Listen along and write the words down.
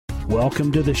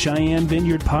Welcome to the Cheyenne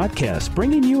Vineyard Podcast,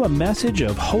 bringing you a message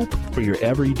of hope for your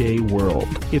everyday world.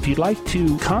 If you'd like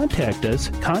to contact us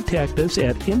at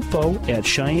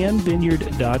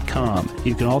info@cheyennevineyard.com.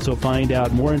 You can also find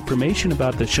out more information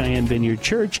about the Cheyenne Vineyard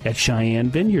Church at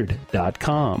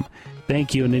cheyennevineyard.com.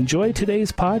 Thank you and enjoy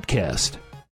today's podcast.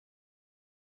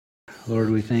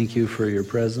 Lord, we thank you for your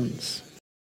presence.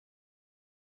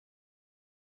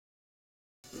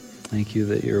 Thank you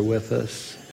that you're with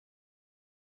us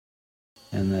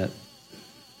and that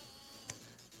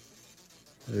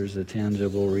there's a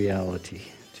tangible reality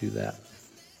to that.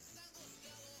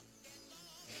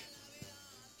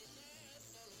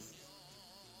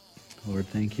 Lord,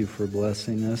 thank you for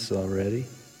blessing us already.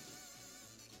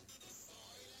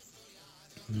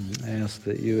 I ask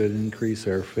that you would increase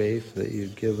our faith, that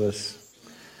you'd give us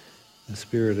a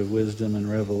spirit of wisdom and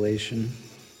revelation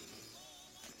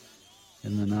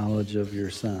in the knowledge of your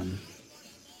Son.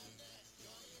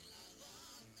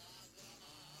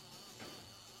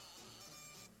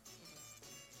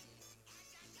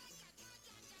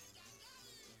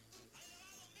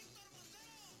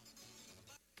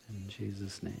 In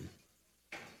Jesus' name,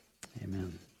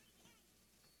 amen.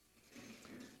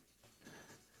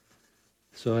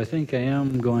 So I think I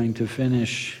am going to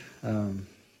finish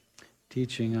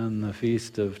teaching on the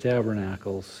Feast of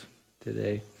Tabernacles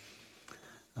today.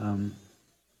 How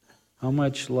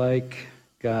much like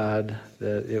God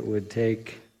that it would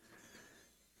take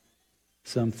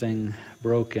something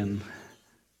broken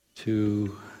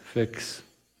to fix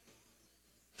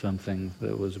something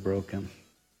that was broken.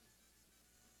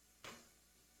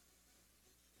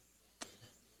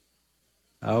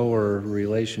 Our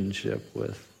relationship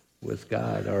with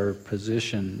God, our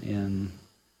position in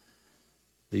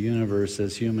the universe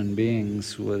as human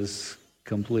beings was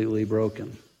completely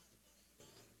broken.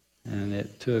 And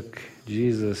it took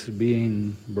Jesus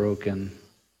being broken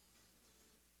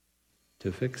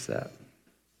to fix that.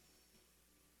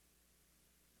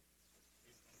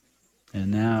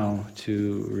 And now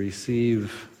to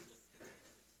receive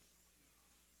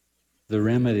the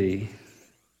remedy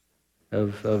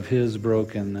of his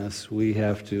brokenness, we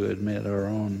have to admit our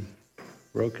own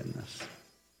brokenness.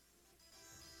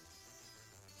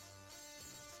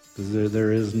 Because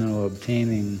there is no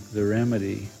obtaining the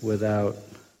remedy without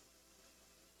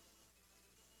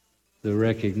the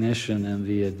recognition and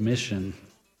the admission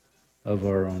of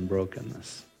our own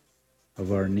brokenness,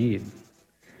 of our need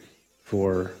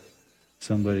for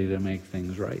somebody to make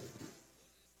things right.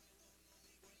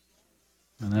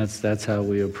 And that's how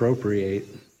we appropriate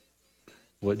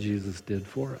what Jesus did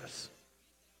for us.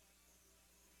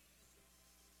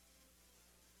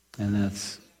 And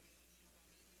that's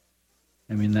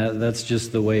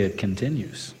just the way it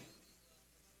continues.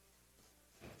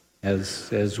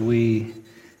 As we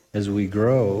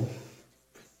grow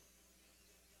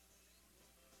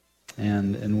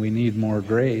and we need more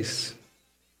grace,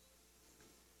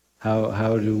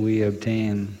 how do we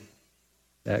obtain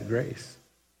that grace?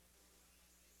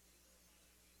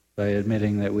 By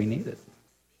admitting that we need it,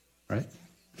 right?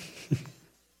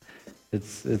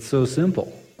 It's so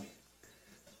simple.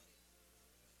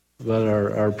 But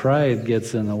our pride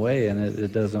gets in the way, and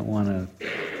it doesn't want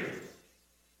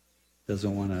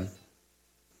to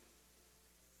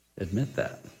admit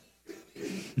that.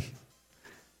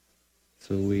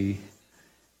 So we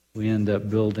end up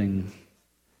building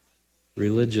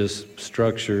religious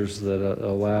structures that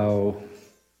allow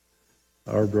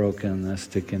our brokenness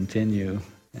to continue,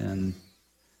 and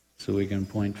so we can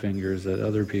point fingers at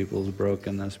other people's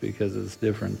brokenness because it's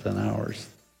different than ours.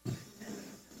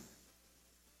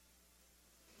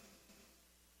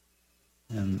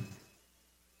 And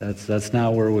that's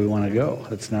not where we want to go.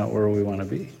 That's not where we want to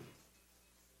be.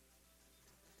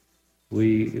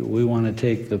 We want to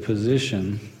take the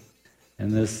position,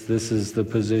 and this is the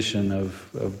position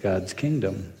of God's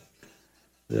kingdom,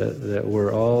 that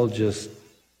we're all just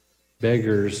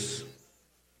beggars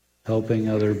helping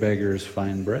other beggars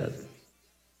find bread.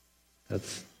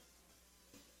 That's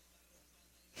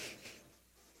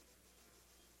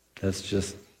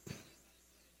just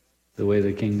the way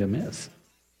the kingdom is.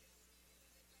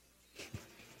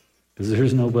 Because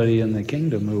there's nobody in the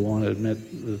kingdom who won't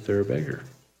admit that they're a beggar.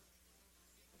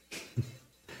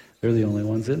 They're the only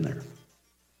ones in there.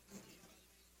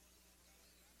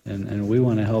 And we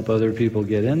want to help other people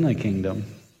get in the kingdom.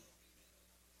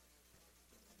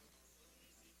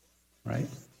 Right?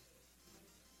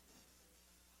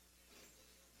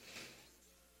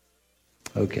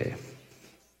 Okay.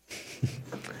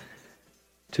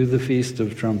 To the Feast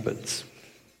of Trumpets.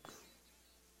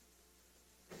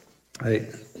 I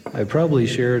probably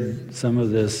shared some of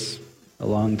this a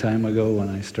long time ago when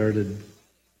I started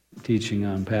teaching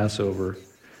on Passover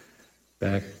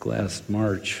back last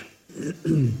March.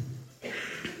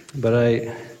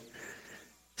 But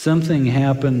something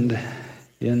happened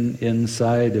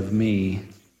inside of me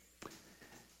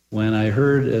when I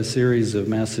heard a series of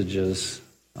messages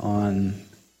on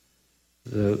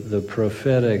the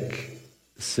prophetic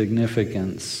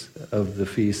significance of the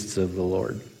feasts of the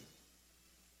Lord.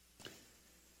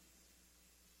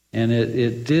 And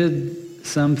it did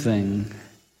something.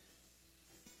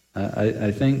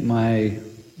 I think my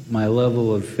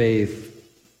level of faith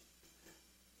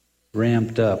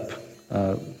ramped up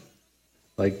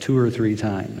like 2 or 3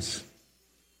 times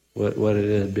what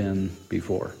it had been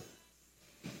before.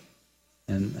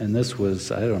 And this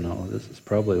was, I don't know, this is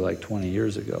probably like 20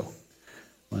 years ago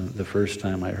when the first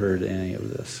time I heard any of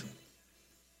this.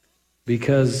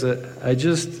 Because I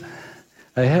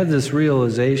had this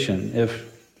realization,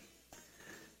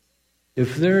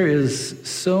 if there is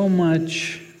so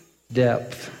much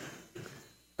depth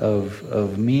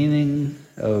of meaning,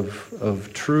 of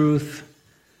truth,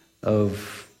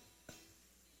 of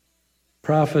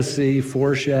prophecy,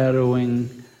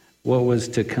 foreshadowing what was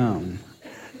to come,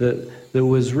 that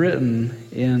was written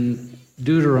in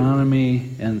Deuteronomy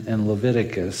and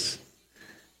Leviticus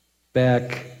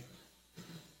back a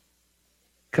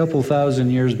couple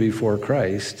thousand years before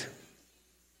Christ.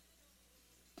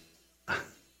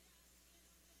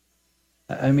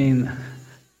 I mean,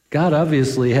 God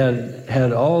obviously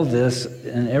had all this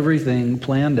and everything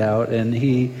planned out, and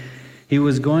he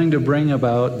was going to bring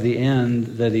about the end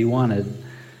that he wanted,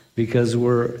 because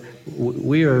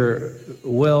we are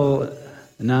well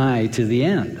nigh to the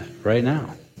end right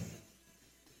now.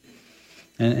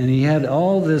 And he had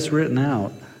all this written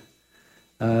out.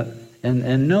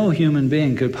 And no human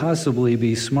being could possibly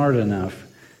be smart enough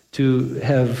to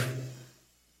have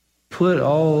put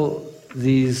all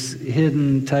these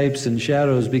hidden types and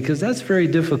shadows, because that's very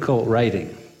difficult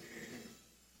writing.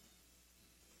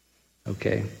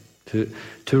 Okay? To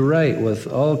write with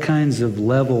all kinds of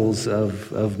levels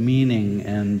of meaning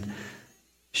and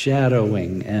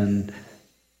shadowing and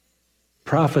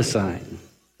prophesying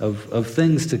of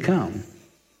things to come.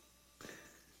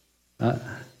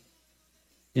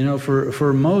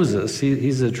 For Moses,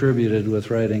 he's attributed with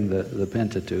writing the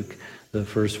Pentateuch, the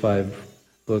first 5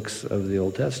 books of the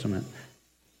Old Testament.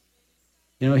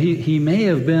 He may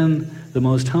have been the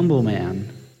most humble man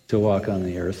to walk on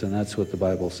the earth, and that's what the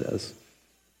Bible says.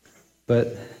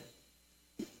 But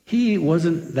he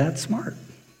wasn't that smart.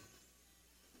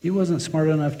 He wasn't smart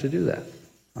enough to do that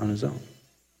on his own.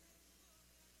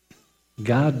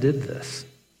 God did this.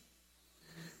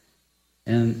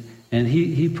 And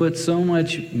he put so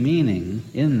much meaning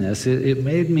in this, it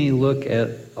made me look at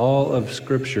all of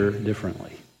Scripture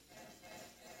differently.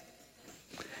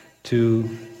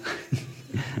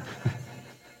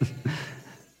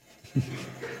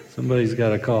 Somebody's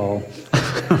got a call.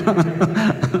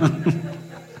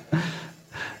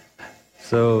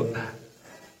 So,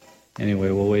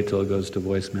 anyway, we'll wait till it goes to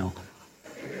voicemail.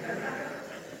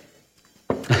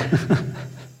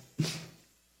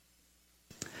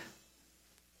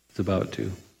 It's about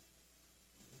to.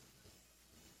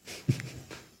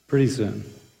 Pretty soon.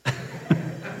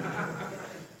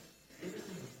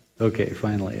 Okay,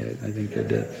 finally, I think it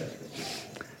did.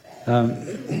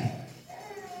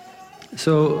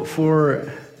 So for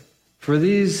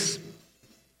these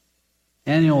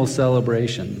annual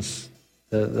celebrations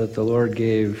that the Lord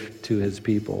gave to His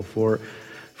people, for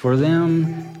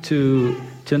them to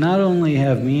not only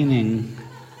have meaning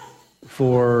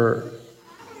for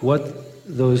what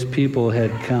those people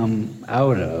had come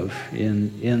out of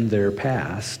in their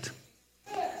past,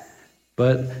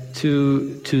 but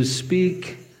to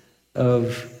speak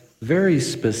of very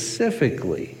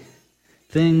specifically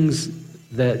things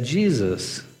that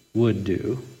Jesus would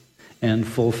do and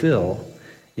fulfill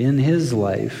in His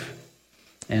life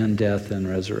and death and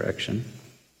resurrection.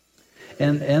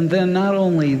 And then not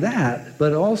only that,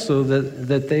 but also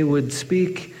that they would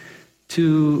speak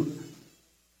to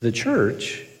the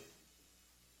church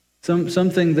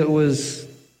something that was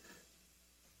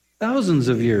thousands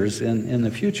of years in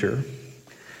the future.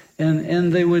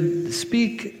 And they would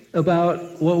speak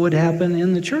about what would happen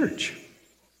in the church.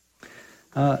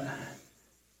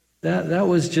 That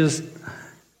was just,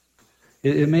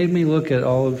 it made me look at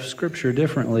all of Scripture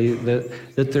differently,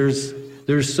 that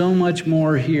there's so much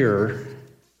more here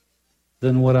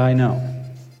than what I know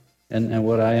and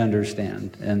what I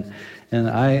understand. And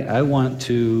I want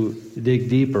to dig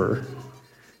deeper,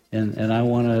 and I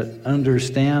want to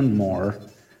understand more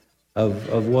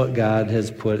of what God has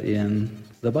put in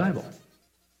the Bible.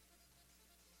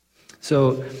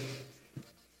 So,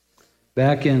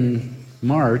 back in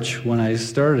March, when I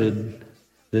started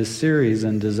this series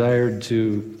and desired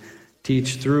to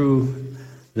teach through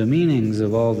the meanings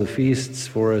of all the feasts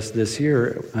for us this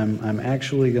year, I'm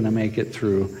actually going to make it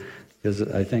through, because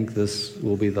I think this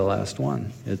will be the last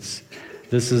one. This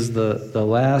is the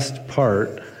last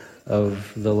part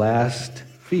of the last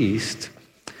feast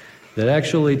that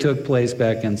actually took place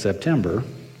back in September,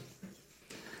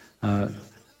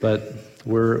 but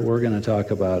we're going to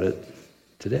talk about it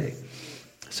today.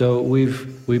 So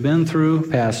we've been through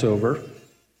Passover,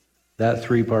 that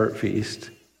 3-part feast.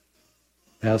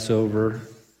 Passover,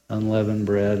 unleavened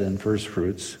bread, and first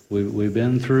fruits. We've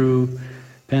been through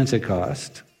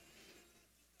Pentecost,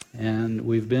 and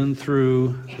we've been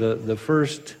through the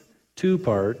first 2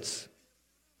 parts.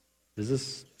 Is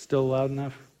this still loud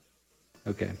enough?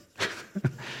 Okay.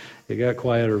 It got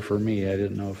quieter for me. I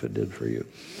didn't know if it did for you.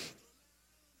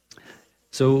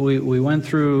 So we went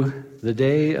through the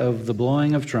day of the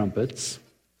blowing of trumpets,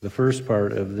 the first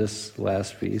part of this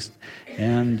last feast,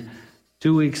 and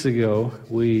 2 weeks ago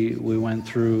we went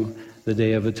through the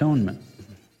Day of Atonement,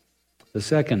 the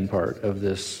second part of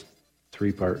this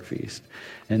 3-part feast.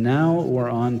 And now we're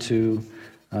on to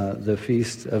the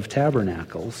Feast of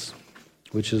Tabernacles,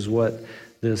 which is what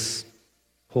this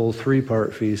whole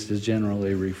 3-part feast is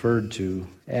generally referred to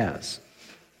as.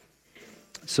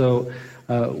 So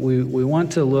we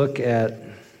want to look at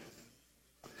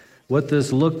what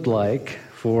this looked like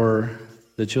for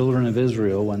the children of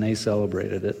Israel when they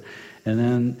celebrated it. And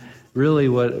then really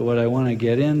what I want to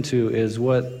get into is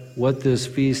what this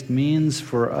feast means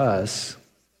for us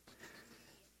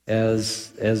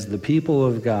as the people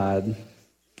of God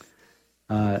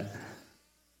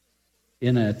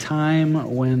in a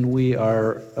time when we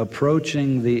are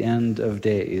approaching the end of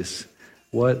days.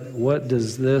 What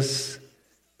does this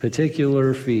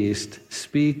particular feast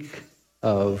speak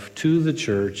of to the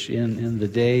church in the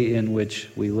day in which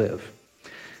we live?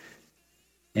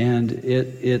 And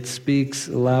it speaks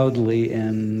loudly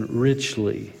and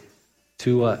richly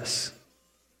to us.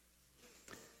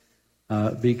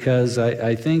 Because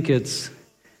I think it's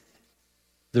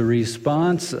the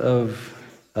response of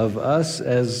us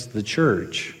as the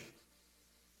church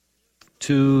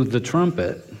to the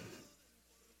trumpet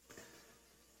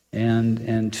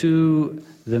and to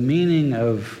the meaning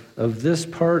of this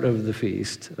part of the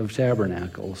Feast of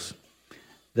Tabernacles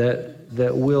that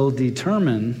will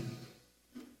determine,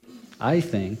 I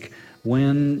think,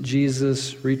 when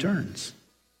Jesus returns.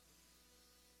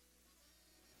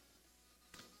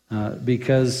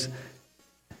 Because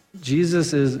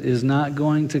Jesus is not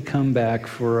going to come back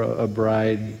for a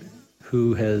bride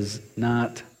who has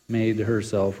not made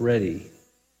herself ready.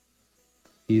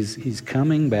 He's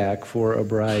coming back for a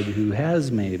bride who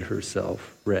has made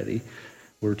herself ready,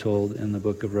 we're told in the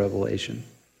book of Revelation.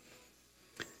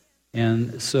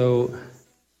 And so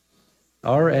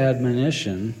our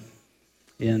admonition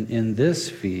in this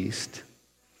feast,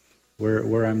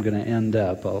 where I'm going to end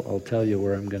up, I'll tell you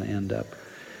where I'm going to end up,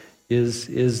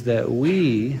 is that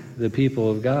we, the people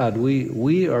of God,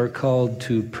 we are called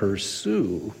to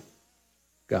pursue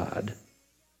God.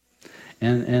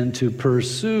 And to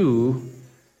pursue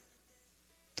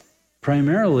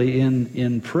primarily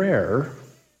in prayer,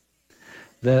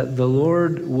 that the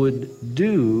Lord would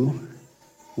do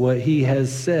what He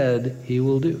has said He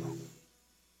will do.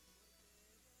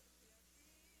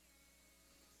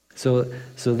 So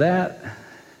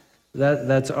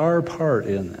that's our part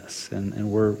in this,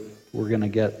 and we're going to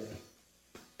get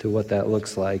to what that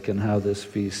looks like and how this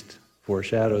feast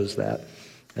foreshadows that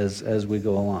as we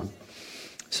go along.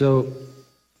 So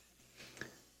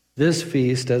this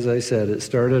feast, as I said, it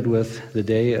started with the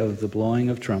day of the blowing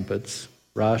of trumpets,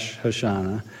 Rosh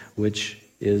Hashanah, which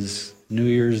is New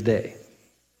Year's Day.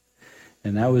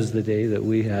 And that was the day that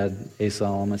we had a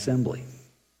solemn assembly.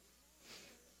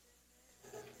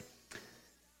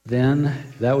 Then,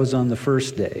 that was on the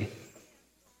first day.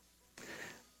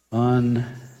 On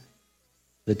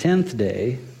the 10th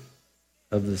day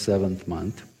of the 7th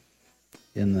month,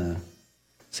 in the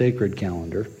sacred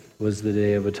calendar, was the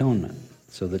Day of Atonement.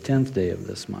 So the 10th day of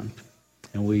this month.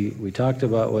 And we talked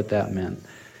about what that meant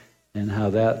and how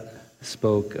that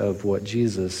spoke of what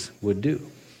Jesus would do.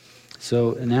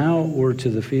 So now we're to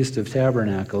the Feast of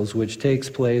Tabernacles, which takes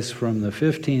place from the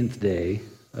 15th day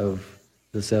of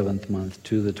the 7th month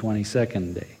to the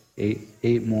 22nd day,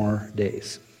 eight more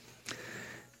days.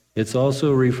 It's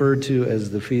also referred to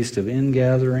as the Feast of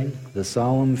Ingathering, the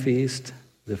Solemn Feast,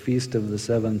 the Feast of the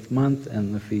 7th month,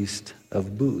 and the Feast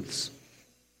of Booths.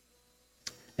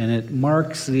 And it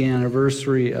marks the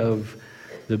anniversary of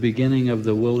the beginning of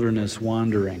the wilderness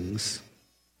wanderings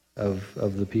of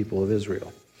the people of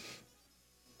Israel.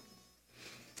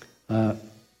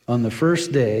 on the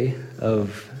first day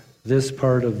of this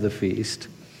part of the feast,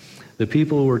 the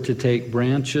people were to take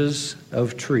branches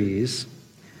of trees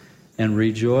and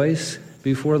rejoice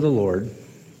before the Lord,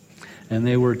 and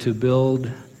they were to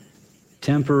build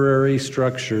temporary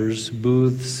structures,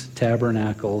 booths,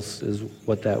 tabernacles is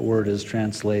what that word is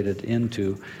translated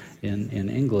into in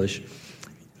English,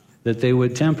 that they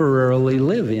would temporarily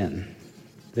live in.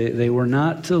 They were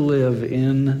not to live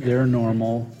in their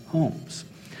normal homes.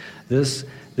 This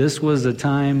was a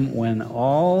time when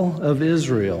all of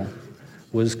Israel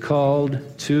was called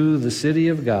to the city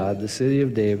of God, the city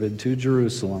of David, to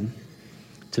Jerusalem,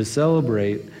 to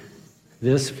celebrate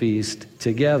this feast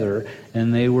together,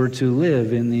 and they were to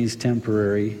live in these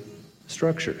temporary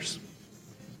structures.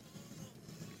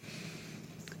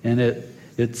 And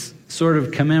it's sort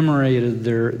of commemorated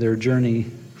their journey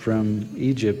from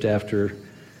Egypt after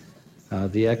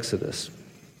the Exodus.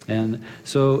 And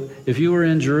so if you were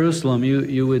in Jerusalem,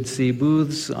 you would see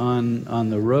booths on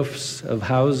the roofs of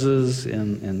houses,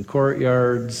 in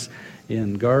courtyards,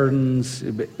 in gardens,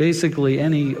 basically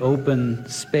any open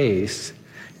space.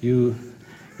 You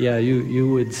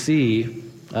would see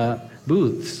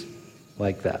booths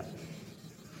like that.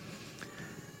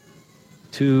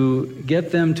 To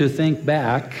get them to think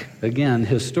back, again,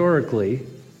 historically,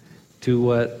 to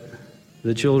what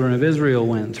the children of Israel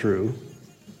went through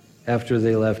after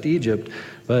they left Egypt,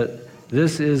 but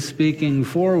this is speaking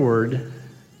forward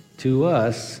to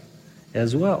us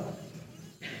as well.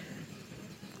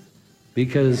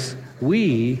 Because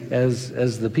we,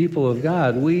 as the people of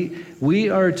God, we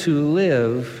are to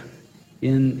live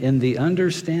in the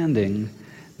understanding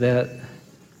that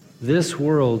this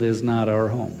world is not our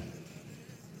home.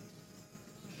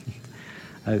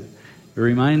 It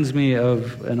reminds me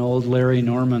of an old Larry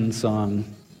Norman song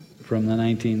from the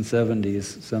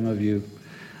 1970s. Some of you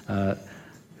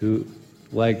who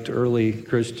liked early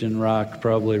Christian rock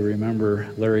probably remember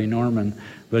Larry Norman.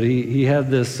 But he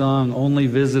had this song, Only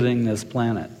Visiting This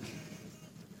Planet.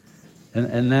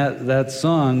 And that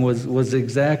song was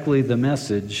exactly the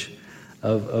message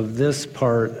of this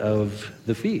part of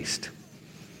the feast.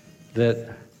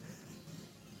 That,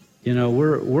 you know,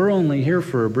 we're only here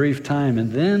for a brief time,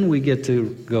 and then we get to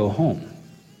go home.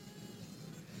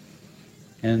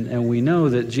 And we know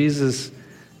that Jesus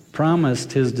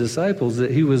promised his disciples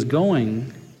that he was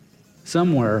going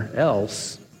somewhere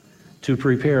else to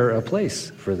prepare a place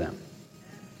for them.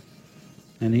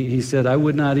 And he said, I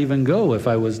would not even go if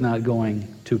I was not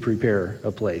going to prepare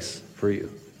a place for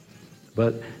you.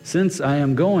 But since I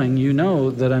am going, you know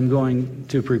that I'm going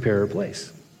to prepare a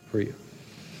place for you.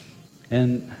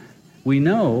 And we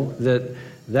know that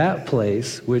that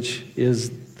place, which is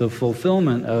the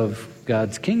fulfillment of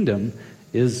God's kingdom,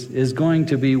 is going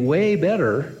to be way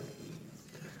better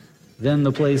than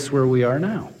the place where we are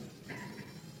now.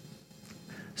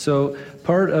 So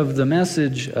part of the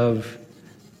message of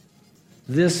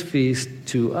this feast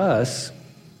to us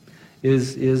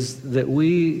is that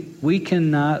we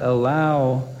cannot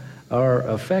allow our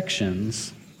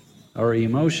affections, our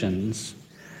emotions,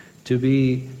 to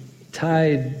be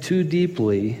tied too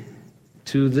deeply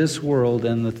to this world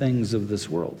and the things of this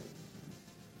world.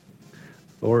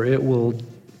 Or it will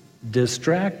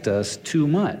distract us too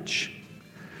much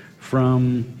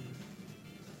from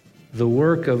the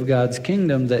work of God's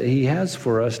kingdom that he has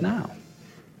for us now.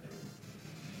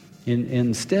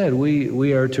 Instead,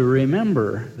 we are to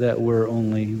remember that we're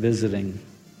only visiting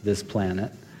this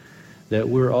planet, that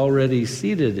we're already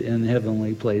seated in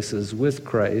heavenly places with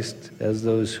Christ as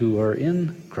those who are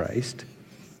in Christ,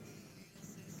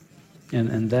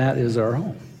 and that is our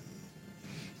home.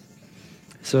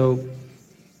 So,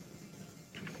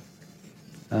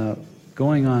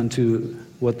 going on to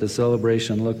what the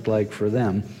celebration looked like for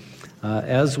them,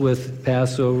 as with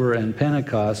Passover and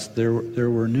Pentecost, there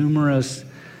were numerous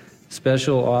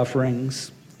special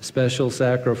offerings, special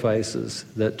sacrifices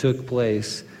that took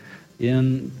place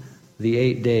in the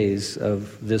 8 days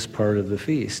of this part of the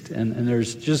feast. And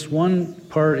there's just one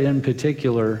part in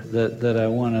particular that I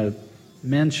want to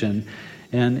mention,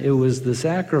 and it was the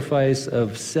sacrifice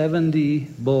of 70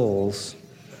 bulls,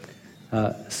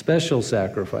 special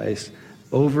sacrifice,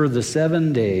 over the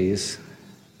 7 days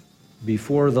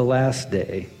before the last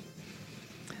day.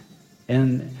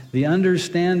 And the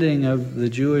understanding of the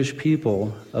Jewish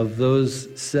people of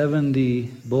those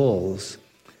 70 bulls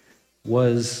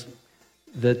was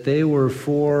that they were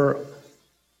for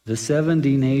the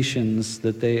 70 nations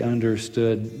that they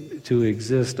understood to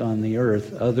exist on the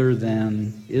earth other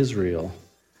than Israel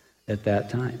at that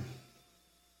time.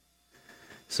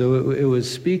 So it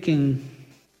was speaking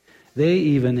they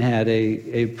even had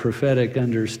a prophetic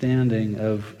understanding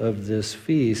of this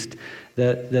feast,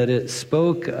 that it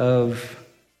spoke of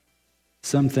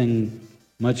something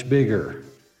much bigger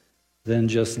than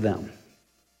just them.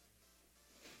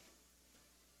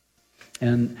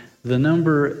 And the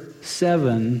number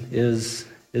 7 is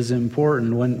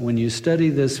important. When you study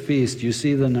this feast, you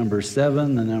see the number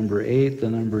 7, the number 8, the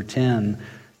number 10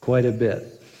 quite a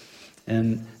bit.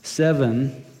 And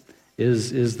 7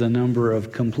 is the number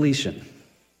of completion.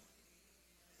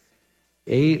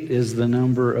 8 is the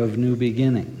number of new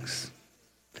beginnings.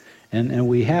 And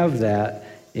we have that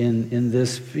in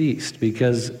this feast,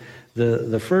 because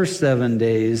the first 7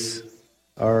 days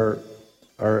are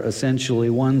essentially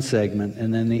one segment,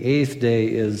 and then the 8th day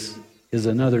is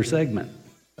another segment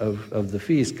of the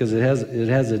feast, because it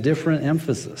has a different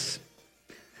emphasis.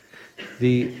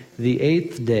 The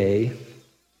 8th day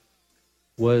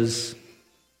was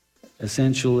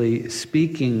essentially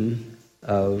speaking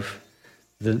of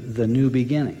the new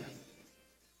beginning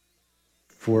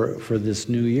for this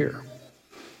new year,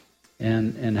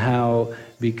 and how,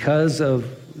 because of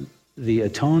the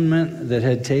atonement that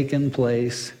had taken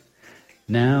place,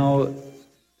 now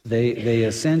they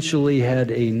essentially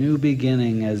had a new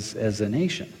beginning as a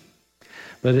nation.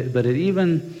 But it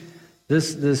even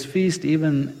this feast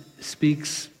even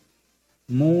speaks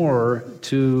more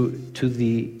to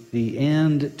the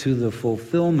end, to the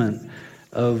fulfillment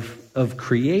of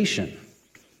creation,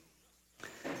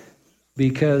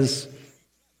 because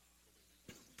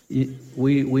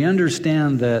we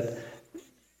understand that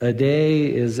a day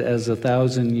is as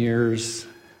 1,000 years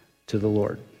to the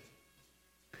Lord.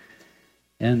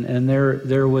 And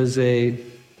there was a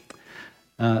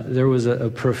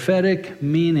prophetic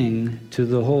meaning to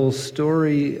the whole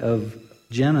story of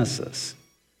Genesis,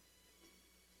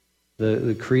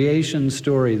 the creation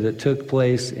story that took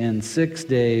place in 6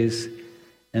 days,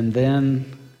 and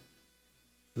then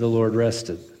the Lord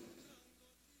rested.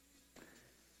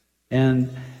 And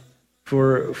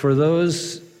for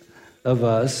those of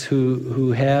us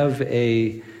who have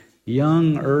a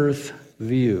young earth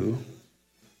view,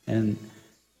 and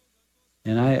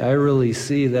I really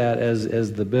see that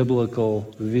as the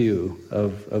biblical view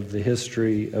of the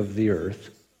history of the earth.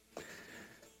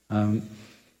 And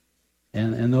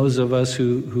those of us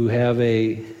who have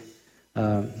a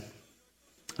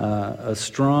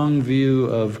strong view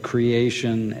of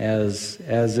creation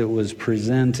as it was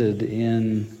presented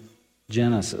in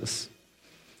Genesis,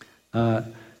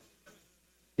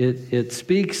 it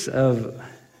speaks of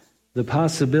the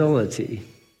possibility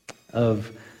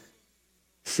of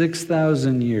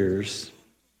 6,000 years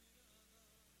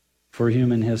for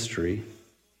human history,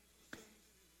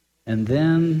 and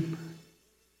then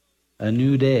a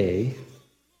new day,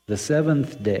 the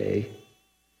 7th day,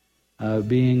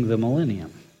 being the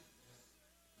millennium.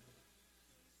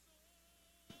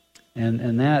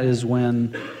 And that is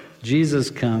when Jesus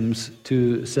comes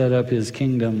to set up his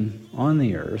kingdom on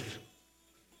the earth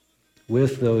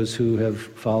with those who have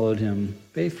followed him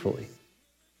faithfully.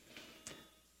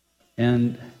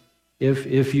 And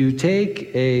if you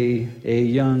take a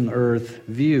young earth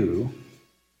view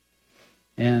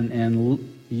and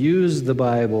use the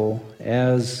Bible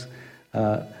as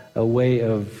a way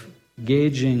of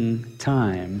gauging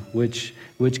time, which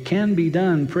can be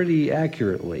done pretty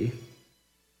accurately,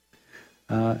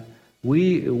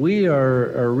 we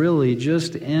are really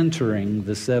just entering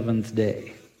the 7th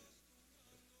day.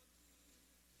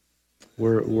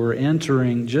 We're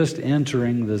entering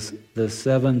the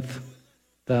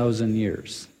 7,000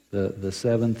 years, the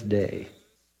 7th day.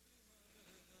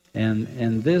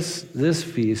 And this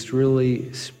feast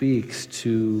really speaks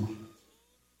to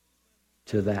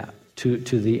that, to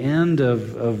the end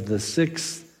of the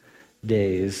 6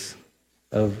 days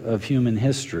of human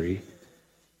history,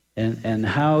 and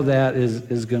how that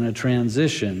is going to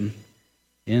transition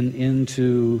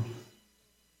into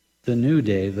the new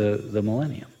day, the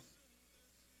millennium.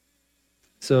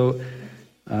 So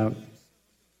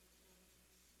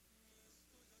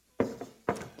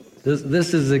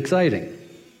this is exciting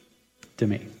to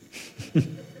me.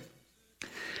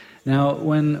 Now,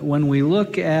 when we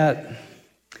look at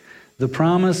the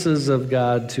promises of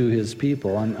God to his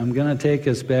people, I'm going to take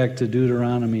us back to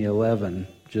Deuteronomy 11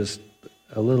 just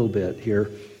a little bit here,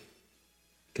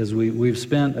 because we've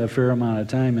spent a fair amount of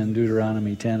time in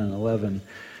Deuteronomy 10 and 11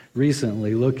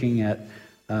 recently, looking at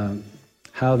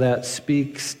how that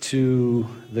speaks to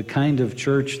the kind of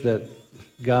church that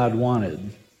God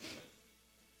wanted.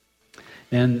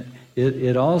 And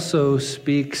it also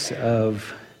speaks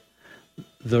of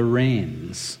the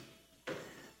rains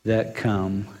that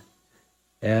come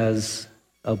as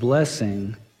a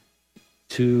blessing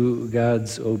to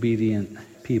God's obedient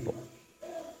people.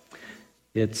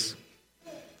 It's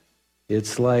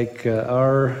like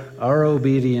our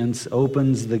obedience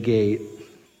opens the gate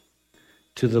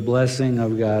to the blessing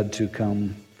of God to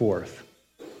come forth.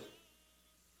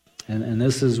 And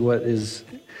this is what is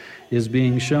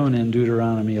being shown in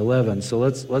Deuteronomy 11. So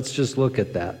let's just look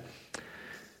at that.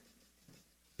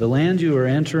 The land you are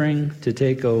entering to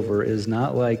take over is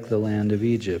not like the land of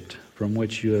Egypt, from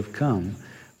which you have come,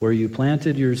 where you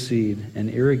planted your seed and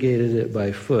irrigated it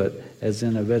by foot, as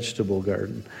in a vegetable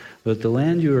garden. But the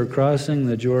land you are crossing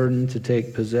the Jordan to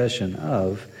take possession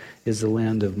of is a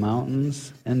land of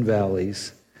mountains and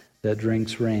valleys that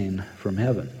drinks rain from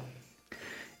heaven.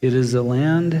 It is a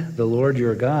land the Lord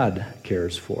your God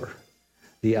cares for.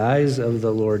 The eyes of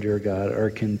the Lord your God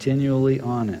are continually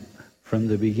on it, from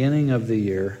the beginning of the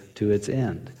year to its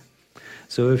end.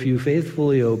 So if you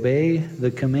faithfully obey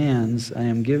the commands I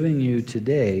am giving you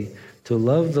today to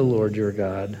love the Lord your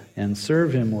God and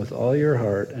serve him with all your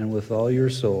heart and with all your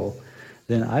soul,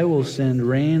 then I will send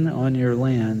rain on your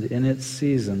land in its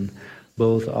season,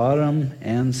 both autumn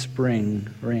and spring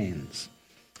rains,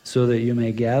 so that you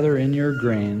may gather in your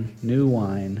grain, new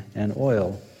wine, and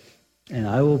oil. And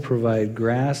I will provide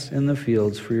grass in the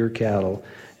fields for your cattle,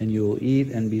 and you will eat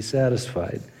and be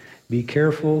satisfied. Be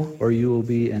careful, or you will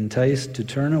be enticed to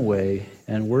turn away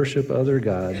and worship other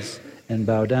gods and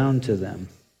bow down to them.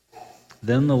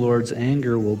 Then the Lord's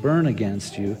anger will burn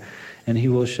against you, and he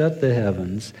will shut the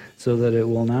heavens so that it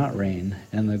will not rain,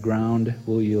 and the ground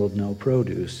will yield no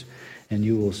produce, and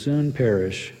you will soon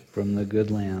perish from the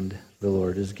good land the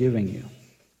Lord is giving you.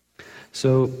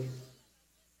 So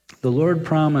the Lord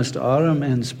promised autumn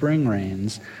and spring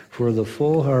rains for the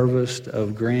full harvest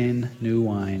of grain, new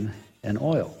wine, and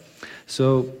oil.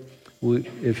 So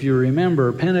if you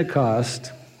remember,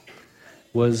 Pentecost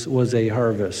was a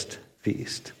harvest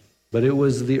feast, but it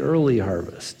was the early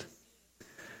harvest.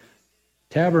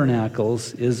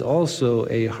 Tabernacles is also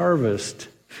a harvest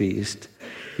feast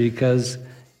because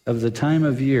of the time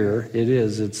of year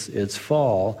it's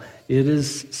fall. It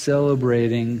is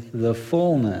celebrating the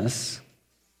fullness,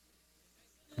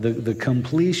 the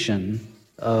completion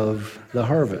of the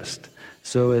harvest.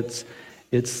 So it's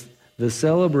the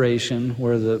celebration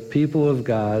where the people of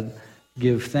God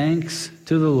give thanks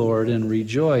to the Lord and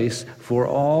rejoice for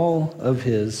all of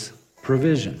his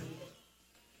provision.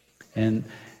 And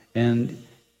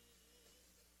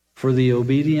for the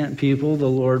obedient people, the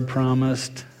Lord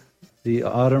promised the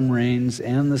autumn rains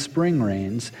and the spring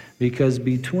rains, because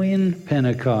between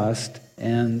Pentecost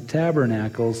and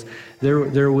Tabernacles,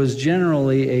 there was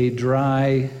generally a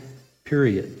dry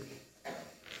period.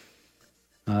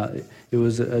 It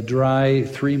was a dry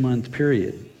 3-month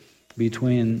period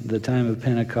between the time of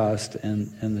Pentecost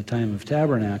and the time of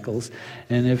Tabernacles.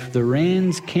 And if the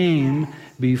rains came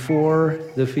before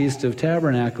the Feast of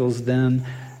Tabernacles, then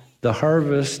the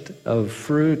harvest of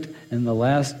fruit and the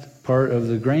last part of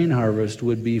the grain harvest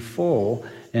would be full,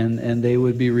 and they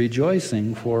would be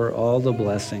rejoicing for all the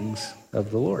blessings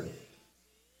of the Lord.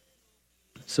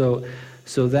 So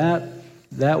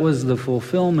that was the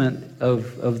fulfillment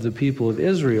of the people of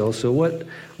Israel. So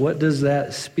what does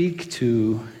that speak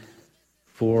to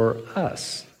for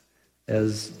us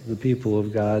as the people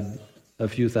of God a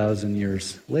few thousand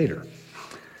years later?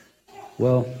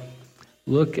 Well,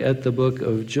 look at the book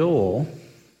of Joel,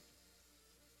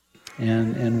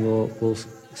 and we'll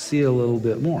see a little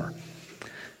bit more.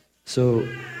 So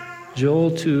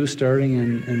Joel 2, starting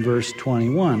in verse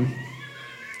 21.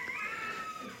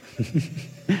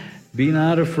 Be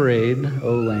not afraid,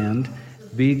 O land,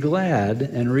 be glad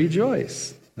and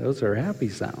rejoice. Those are happy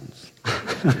sounds.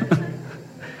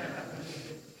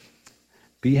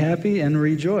 Be happy and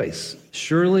rejoice.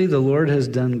 Surely the Lord has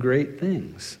done great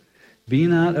things. Be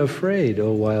not afraid,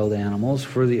 O wild animals,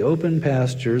 for the open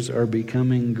pastures are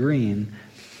becoming green.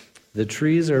 The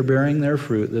trees are bearing their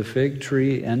fruit, the fig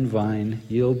tree and vine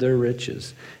yield their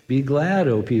riches. Be glad,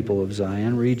 O people of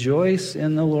Zion, rejoice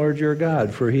in the Lord your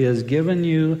God, for he has given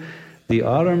you the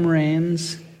autumn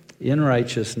rains in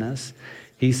righteousness.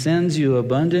 He sends you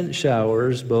abundant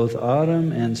showers, both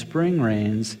autumn and spring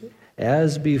rains,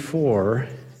 as before.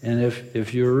 And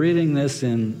if you're reading this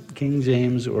in King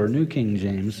James or New King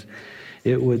James,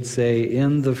 it would say,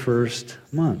 in the first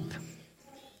month.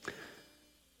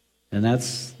 And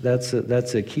that's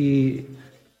a key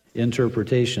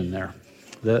interpretation there.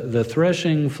 The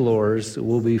threshing floors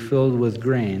will be filled with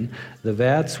grain. The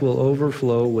vats will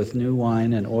overflow with new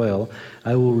wine and oil.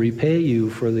 I will repay you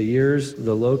for the years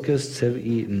the locusts have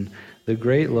eaten, the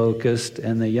great locust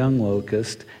and the young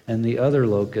locust and the other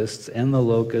locusts and the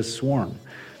locust swarm,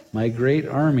 my great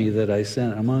army that I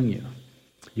sent among you.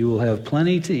 You will have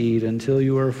plenty to eat until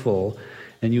you are full,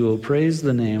 and you will praise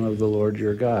the name of the Lord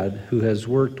your God, who has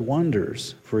worked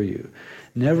wonders for you.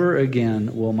 Never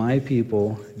again will my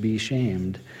people be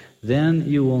shamed. Then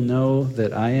you will know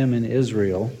that I am in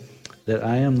Israel, that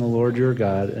I am the Lord your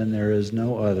God, and there is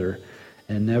no other,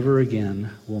 and never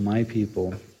again will my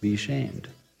people be shamed.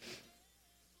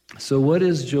 So what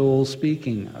is Joel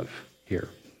speaking of here?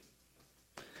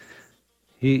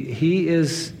 He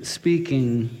is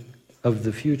speaking of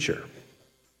the future.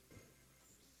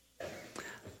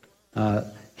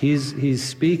 He's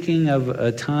speaking of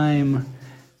a time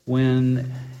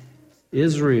when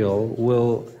Israel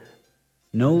will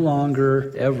no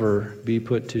longer ever be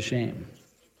put to shame.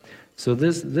 So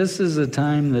this is a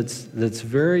time that's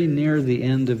very near the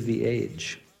end of the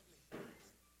age.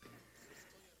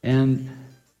 And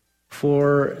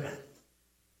for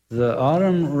the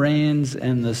autumn rains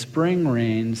and the spring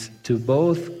rains to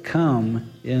both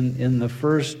come in the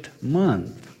first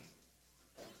month,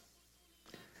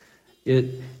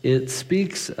 it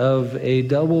speaks of a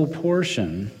double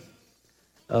portion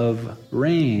of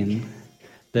rain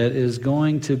that is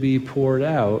going to be poured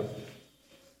out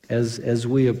as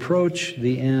we approach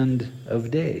the end of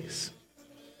days,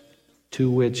 to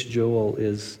which Joel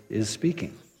is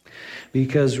speaking.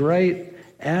 Because right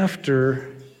after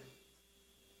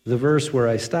the verse where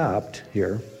I stopped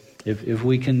here, if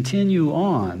we continue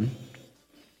on,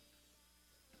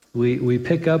 we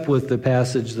pick up with the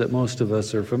passage that most of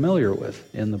us are familiar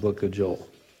with in the book of Joel.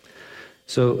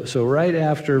 So right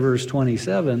after verse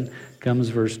 27 comes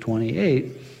verse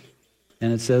 28,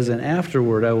 and it says, "And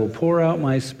afterward I will pour out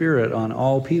my spirit on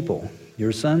all people.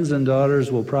 Your sons and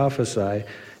daughters will prophesy,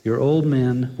 your old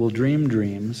men will dream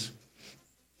dreams,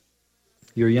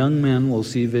 your young men will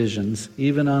see visions.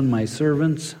 Even on my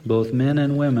servants, both men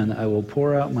and women, I will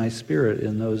pour out my spirit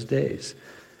in those days.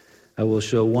 I will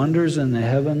show wonders in the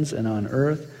heavens and on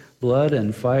earth, blood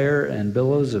and fire and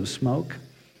billows of smoke.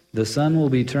 The sun will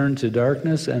be turned to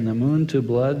darkness and the moon to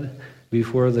blood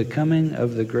before the coming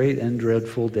of the great and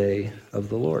dreadful day of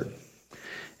the Lord.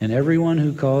 And everyone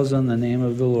who calls on the name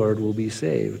of the Lord will be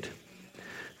saved.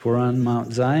 For on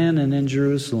Mount Zion and in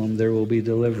Jerusalem there will be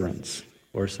deliverance,"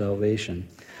 or salvation,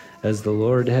 "as the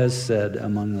Lord has said,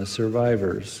 among the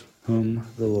survivors whom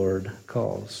the Lord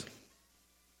calls."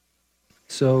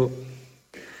 So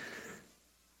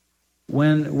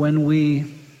when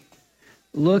we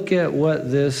look at what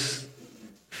this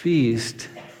feast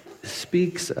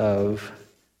speaks of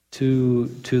to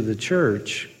the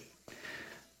church,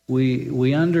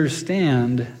 we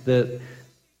understand that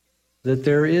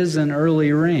there is an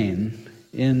early rain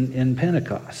in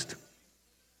Pentecost.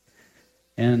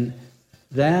 And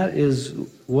that is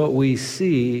what we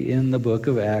see in the book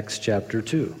of Acts chapter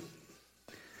 2.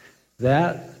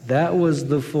 That was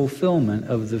the fulfillment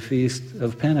of the Feast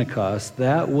of Pentecost.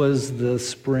 That was the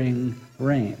spring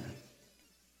rain.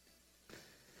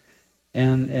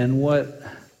 And what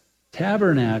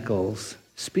Tabernacles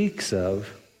speaks of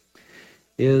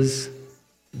is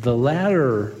the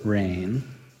latter rain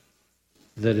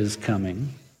that is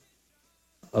coming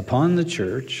upon the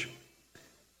church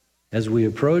as we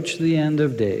approach the end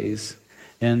of days,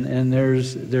 and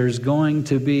there's going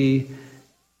to be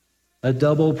a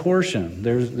double portion.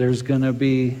 There's going to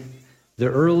be the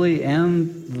early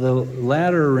and the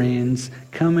latter rains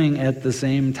coming at the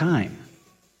same time.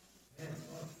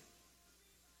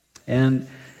 And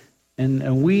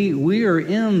we are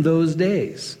in those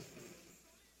days.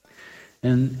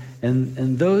 And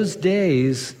those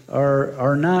days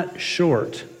are not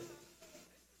short.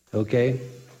 Okay?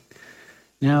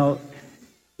 Now,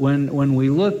 when we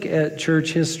look at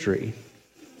church history,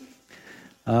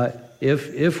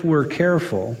 if we're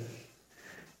careful,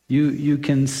 you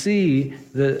can see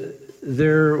that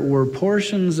there were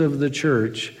portions of the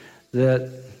church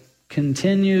that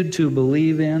continued to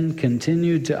believe in,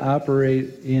 continued to operate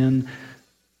in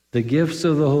the gifts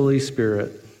of the Holy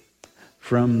Spirit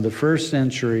from the first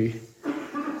century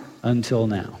until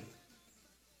now.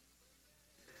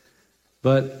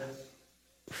 But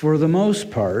for the most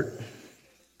part,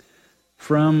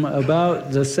 from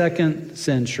about the 2nd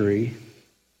century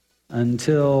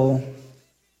until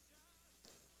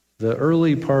the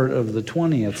early part of the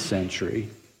 20th century,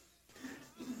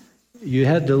 you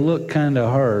had to look kind of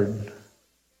hard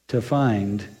to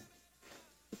find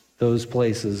those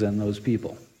places and those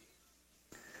people.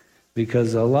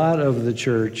 Because a lot of the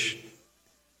church,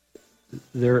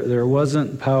 there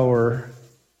wasn't power,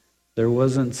 there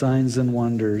wasn't signs and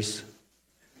wonders,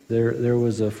 there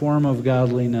was a form of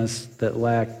godliness that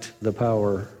lacked the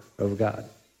power of God.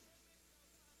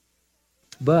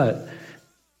 But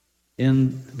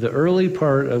in the early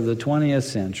part of the 20th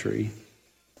century,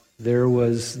 there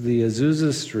was the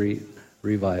Azusa Street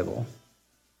revival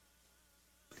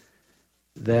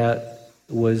that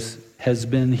has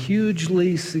been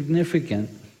hugely significant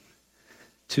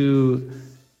to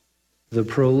the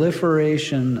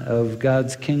proliferation of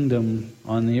God's kingdom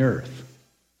on the earth.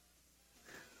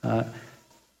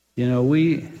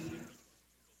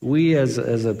 We as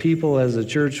a people, as a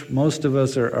church, most of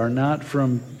us are not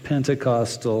from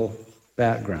Pentecostal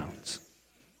backgrounds.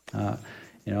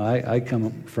 I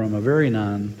come from a very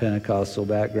non-Pentecostal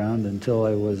background until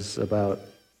I was about,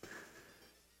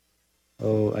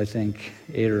 I think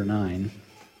 8 or 9.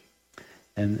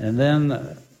 And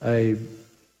then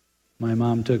my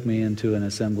mom took me into an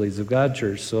Assemblies of God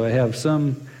church, so I have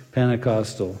some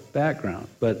Pentecostal background.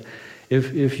 But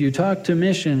if you talk to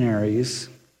missionaries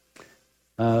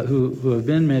who have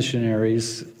been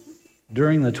missionaries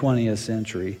during the 20th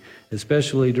century,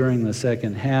 especially during the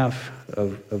second half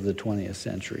of the 20th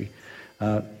century,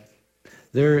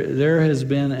 there has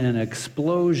been an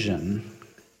explosion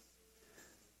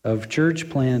of church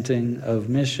planting, of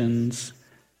missions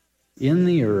in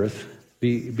the earth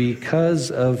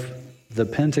because of the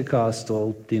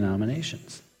Pentecostal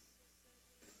denominations.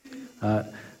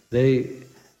 They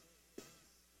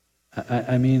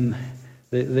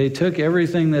took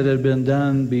everything that had been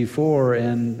done before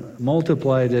and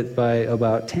multiplied it by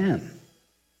about 10.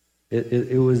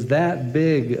 It was that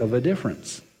big of a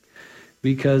difference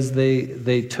because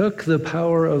they took the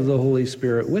power of the Holy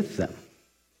Spirit with them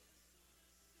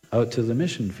out to the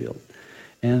mission field.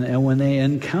 And when they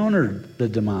encountered the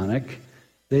demonic,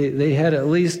 they had at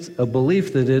least a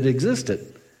belief that it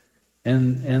existed.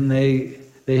 And they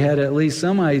had at least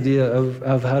some idea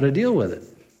of how to deal with it.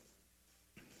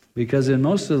 Because in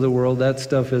most of the world, that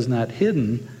stuff is not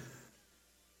hidden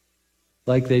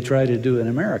like they try to do in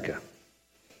America.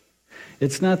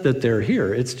 It's not that they're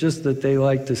here, it's just that they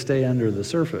like to stay under the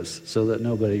surface so that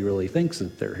nobody really thinks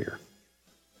that they're here.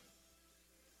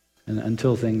 And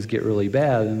until things get really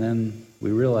bad, and then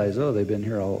we realize, they've been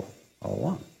here all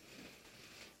along.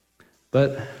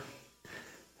 But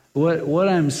what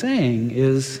I'm saying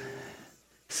is,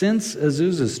 since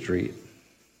Azusa Street,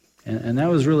 and that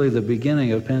was really the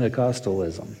beginning of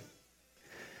Pentecostalism,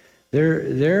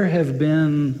 there have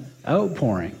been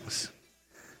outpourings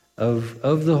of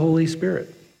the Holy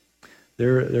Spirit.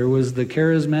 There was the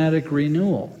charismatic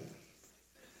renewal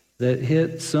that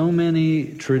hit so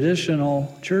many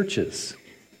traditional churches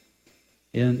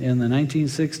in the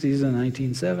 1960s and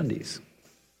 1970s.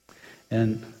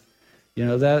 And,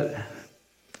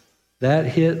 that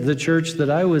hit the church that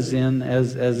I was in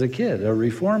as a kid, a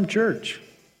Reformed church.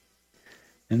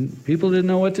 And people didn't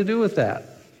know what to do with that.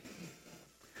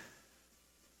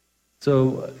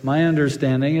 So my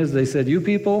understanding is they said, you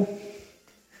people,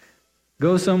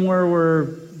 go somewhere where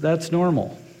that's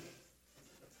normal.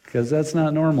 Because that's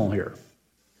not normal here.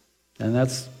 And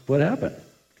that's what happened.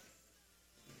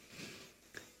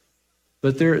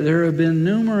 But there have been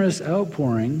numerous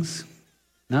outpourings,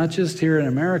 not just here in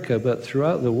America, but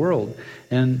throughout the world.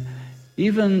 And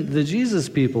even the Jesus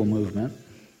People movement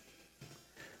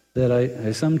that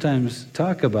I sometimes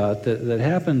talk about that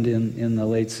happened in the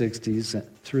late 60s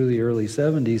through the early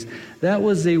 70s, that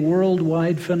was a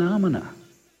worldwide phenomena.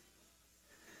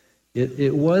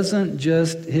 It wasn't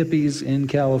just hippies in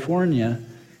California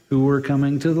who were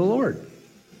coming to the Lord.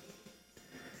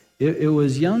 It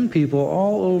was young people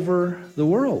all over the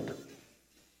world.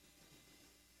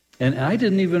 And I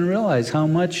didn't even realize how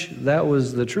much that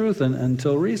was the truth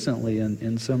until recently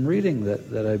in some reading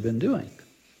that I've been doing.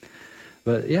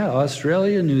 But yeah,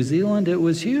 Australia, New Zealand, it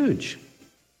was huge.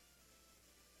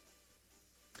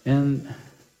 And,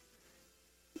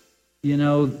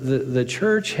 the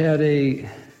church had a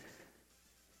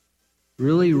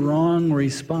really wrong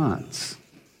response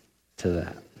to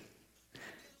that.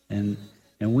 And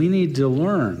we need to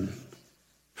learn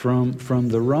from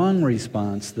the wrong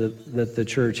response that the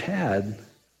church had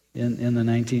in the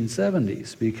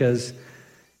 1970s, because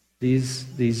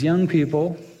these young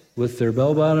people with their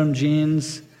bell-bottom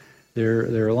jeans,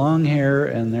 their long hair,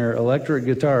 and their electric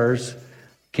guitars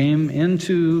came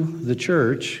into the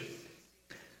church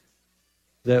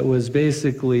that was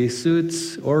basically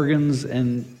suits, organs,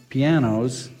 and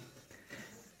pianos,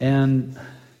 and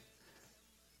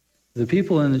the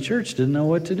people in the church didn't know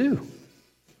what to do.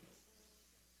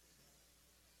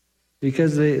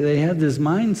 Because they had this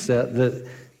mindset that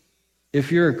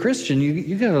if you're a Christian,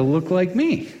 you got to look like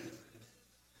me.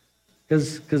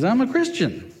 Because I'm a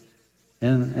Christian.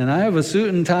 And I have a suit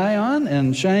and tie on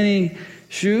and shiny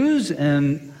shoes,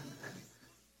 and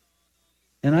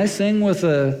I sing with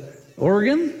a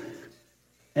organ,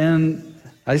 and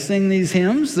I sing these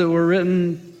hymns that were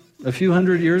written a few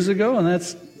hundred years ago, and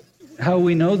that's how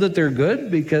we know that they're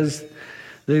good, because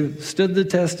they've stood the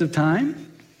test of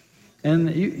time.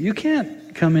 And you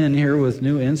can't come in here with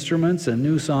new instruments and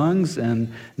new songs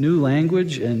and new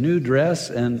language and new dress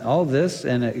and all this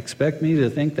and expect me to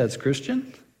think that's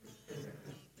Christian.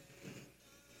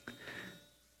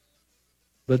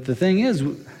 But the thing is,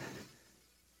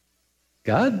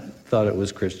 God thought it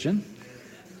was Christian.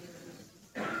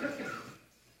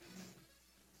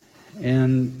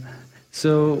 And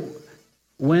so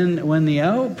when the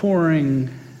outpouring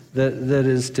that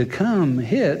is to come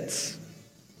hits,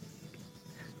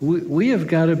 we have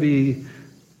got to be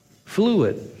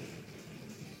fluid.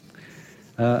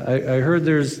 I heard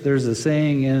there's a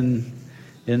saying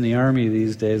in the Army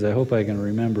these days. I hope I can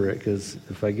remember it, because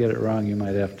if I get it wrong, you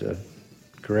might have to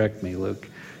correct me, Luke.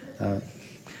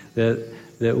 That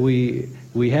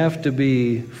we have to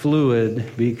be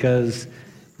fluid, because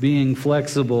being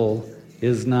flexible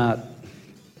is not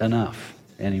enough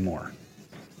anymore.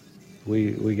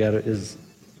 We got to. Have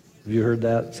you heard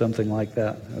that? Something like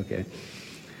that? Okay.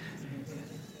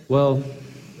 Well,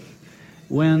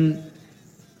 when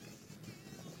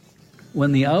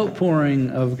the outpouring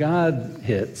of God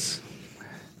hits,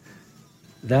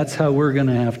 that's how we're going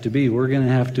to have to be. We're going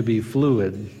to have to be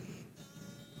fluid,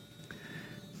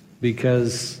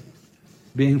 because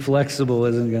being flexible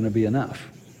isn't going to be enough.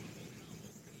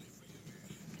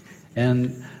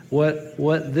 And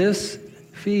what this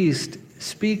feast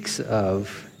speaks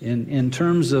of in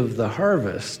terms of the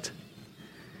harvest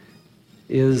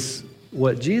is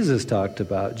what Jesus talked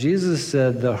about. Jesus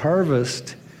said the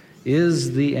harvest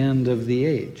is the end of the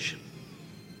age.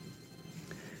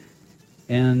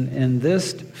 And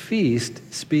this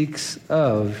feast speaks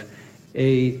of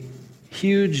a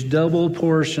huge double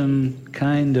portion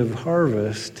kind of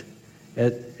harvest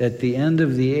at the end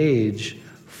of the age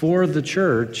for the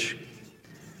church.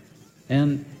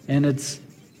 And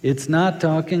it's not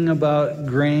talking about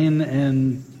grain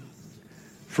and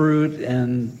fruit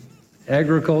and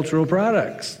agricultural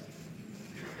products.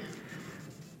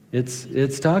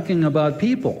 It's talking about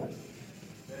people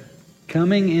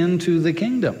coming into the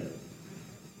kingdom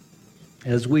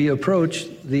as we approach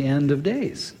the end of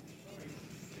days.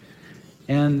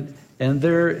 And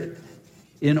there,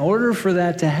 in order for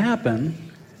that to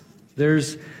happen,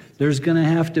 there's going to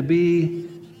have to be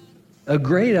a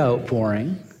great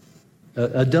outpouring,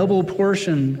 a double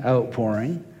portion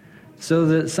outpouring, so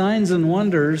that signs and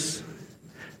wonders,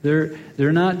 they're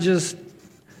not just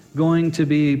going to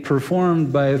be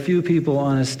performed by a few people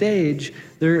on a stage.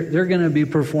 They're going to be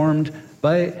performed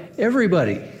by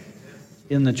everybody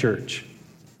in the church,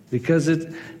 because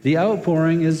the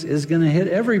outpouring is going to hit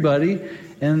everybody,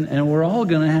 and we're all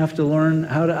going to have to learn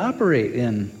how to operate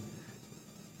in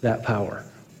that power.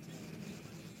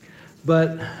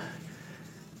 But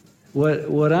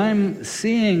what I'm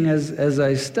seeing as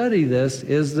I study this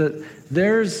is that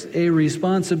there's a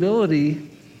responsibility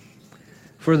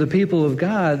for the people of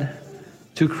God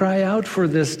to cry out for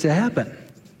this to happen.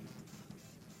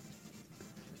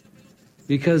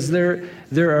 Because there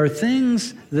are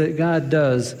things that God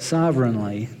does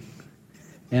sovereignly,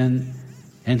 and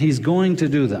He's going to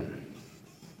do them.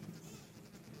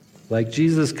 Like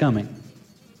Jesus coming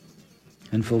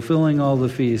and fulfilling all the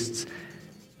feasts.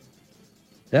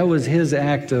 That was His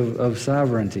act of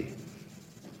sovereignty.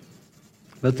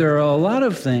 But there are a lot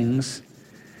of things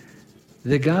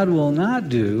that God will not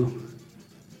do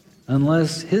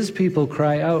unless His people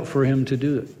cry out for Him to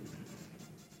do it.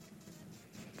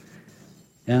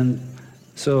 And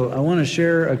so I want to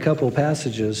share a couple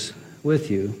passages with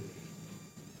you,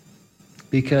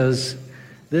 because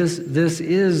this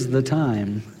is the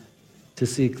time to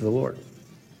seek the Lord.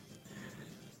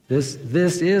 This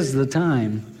is the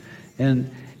time,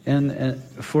 and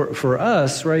for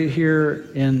us right here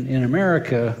in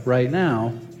America right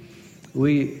now,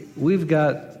 we've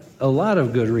got a lot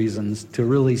of good reasons to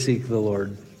really seek the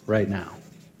Lord right now.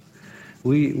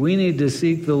 We need to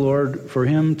seek the Lord for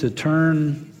Him to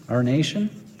turn our nation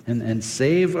and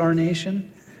save our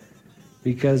nation,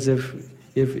 because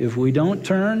if we don't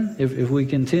turn, if we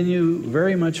continue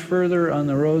very much further on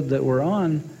the road that we're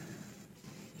on,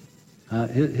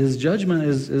 His judgment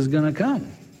is going to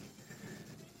come,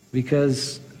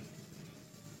 because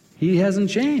He hasn't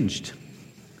changed.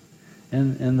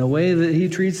 And the way that He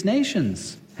treats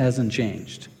nations hasn't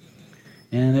changed.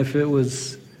 And if it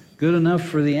was good enough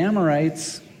for the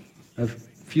Amorites a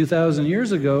few thousand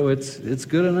years ago, it's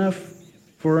good enough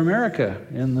for America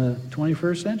in the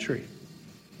 21st century.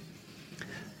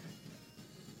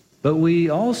 But we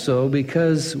also,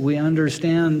 because we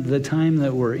understand the time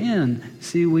that we're in,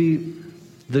 see,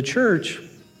 the church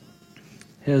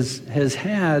has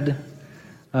had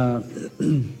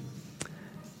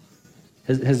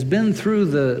has been through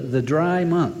the dry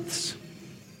months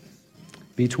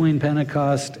between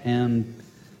Pentecost and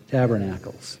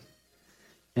Tabernacles.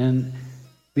 And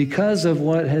because of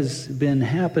what has been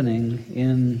happening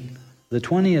in the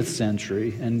 20th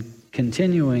century and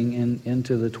continuing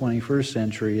into the 21st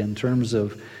century in terms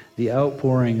of the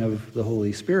outpouring of the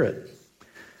Holy Spirit,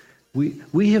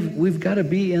 we've got to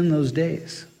be in those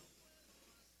days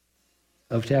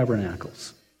of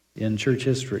tabernacles in church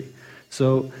history.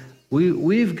 So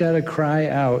we've got to cry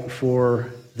out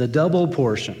for the double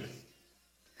portion.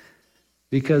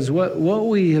 Because what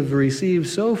we have received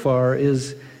so far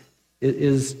is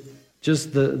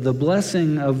just the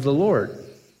blessing of the Lord.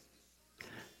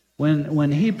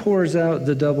 When He pours out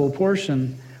the double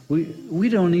portion, we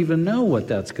don't even know what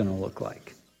that's going to look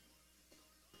like.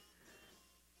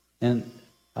 And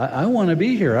I want to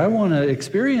be here. I want to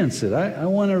experience it. I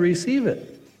want to receive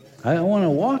it. I want to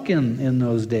walk in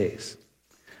those days.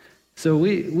 So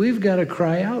we've got to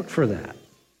cry out for that.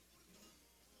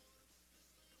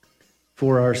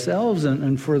 For ourselves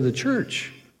and for the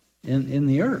church in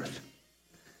the earth.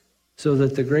 So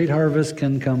that the great harvest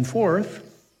can come forth.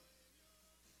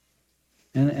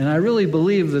 And I really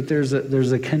believe that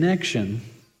there's a connection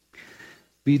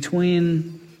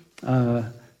between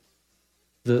the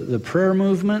prayer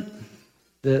movement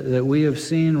that we have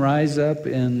seen rise up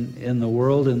in the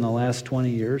world in the last 20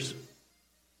 years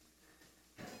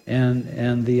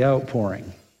and the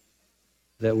outpouring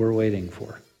that we're waiting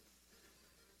for.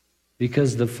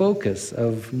 Because the focus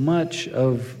of much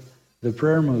of the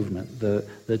prayer movement, the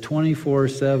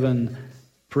 24/7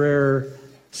 prayer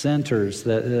centers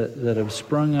that have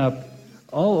sprung up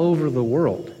all over the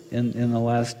world in the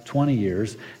last 20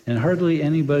 years, and hardly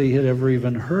anybody had ever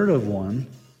even heard of one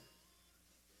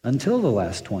until the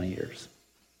last 20 years.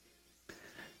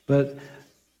 But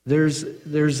there's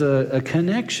a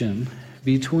connection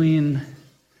between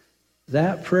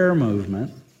that prayer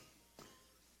movement,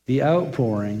 the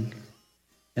outpouring,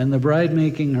 and the bride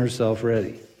making herself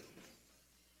ready.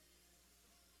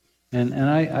 And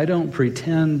I don't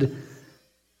pretend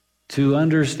to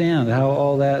understand how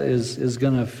all that is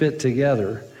going to fit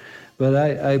together, but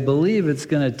I believe it's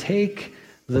going to take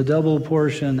the double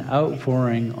portion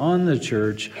outpouring on the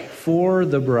church for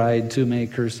the bride to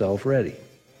make herself ready.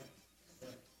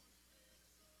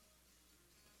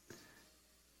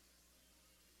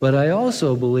 But I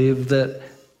also believe that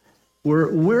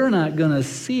we're not going to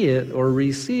see it or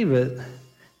receive it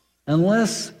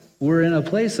unless we're in a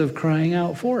place of crying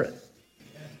out for it.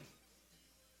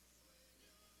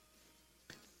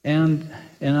 And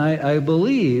I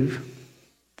believe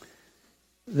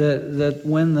that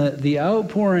when the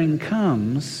outpouring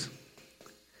comes,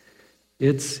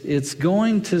 it's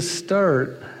going to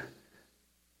start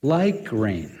like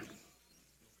rain.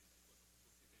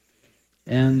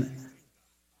 And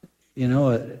you know,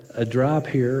 a drop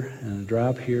here and a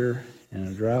drop here and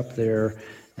a drop there,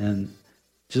 and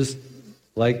just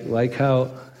like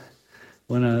how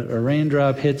when a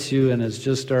raindrop hits you and it's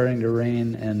just starting to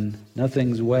rain and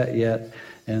nothing's wet yet,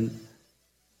 and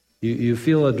you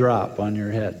feel a drop on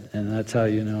your head, and that's how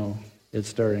you know it's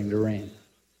starting to rain.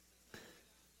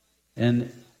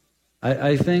 And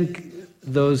I think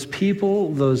those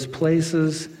people, those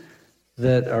places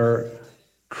that are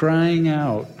crying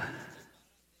out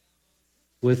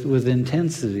with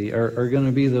intensity are going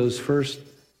to be those first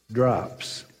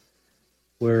drops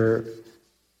where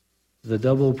the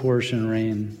double portion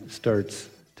rain starts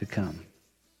to come.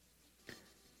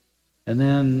 And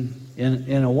then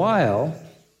in a while,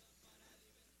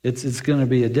 it's going to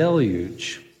be a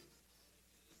deluge,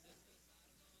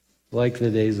 like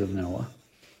the days of Noah.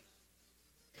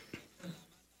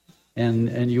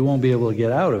 And you won't be able to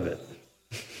get out of it.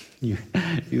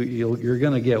 You're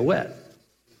going to get wet.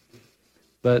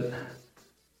 But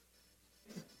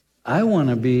I want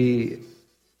to be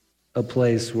a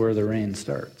place where the rain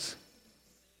starts.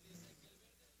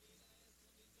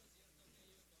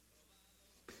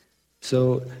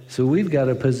 So we've got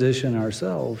to position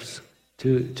ourselves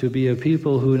to be a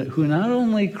people who not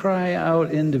only cry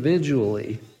out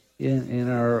individually in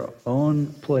our own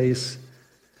place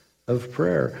of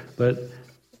prayer, but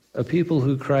a people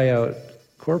who cry out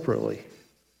corporately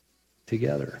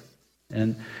together.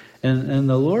 And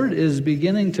the Lord is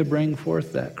beginning to bring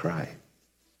forth that cry.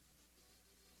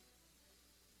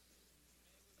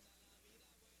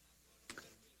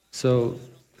 So,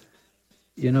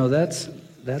 you know, that's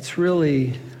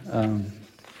really...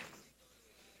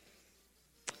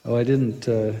 I didn't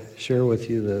share with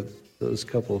you those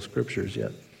couple of scriptures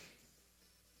yet.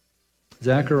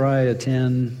 Zechariah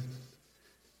 10,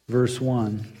 verse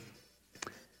 1,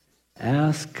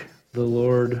 ask the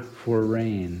Lord for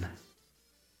rain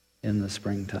in the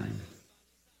springtime.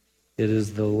 It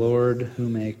is the Lord who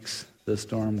makes the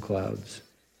storm clouds.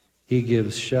 He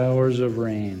gives showers of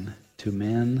rain to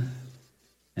men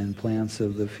and plants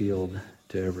of the field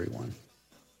to everyone.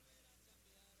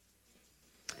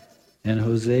 In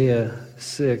Hosea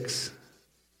 6,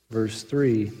 verse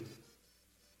 3,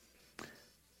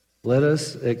 let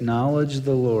us acknowledge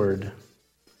the Lord.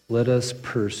 Let us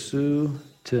pursue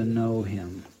to know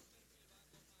him.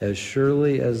 As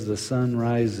surely as the sun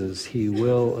rises, he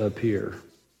will appear.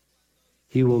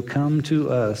 He will come to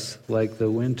us like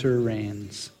the winter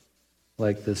rains,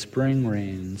 like the spring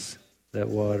rains that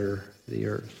water the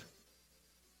earth.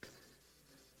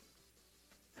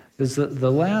 Because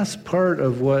the last part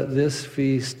of what this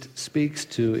feast speaks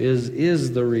to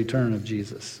is the return of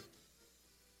Jesus.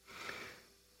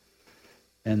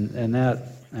 And that,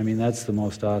 I mean, that's the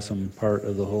most awesome part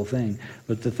of the whole thing.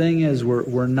 But the thing is,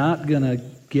 we're not going to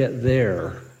get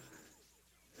there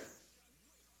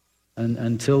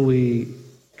until we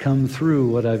come through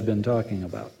what I've been talking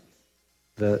about.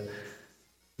 The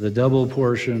double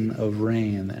portion of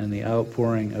rain and the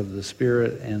outpouring of the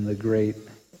Spirit and the great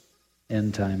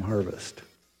end-time harvest.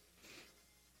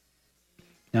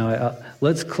 Now,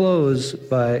 let's close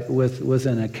with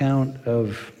an account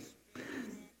of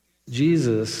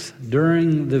Jesus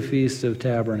during the Feast of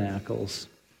Tabernacles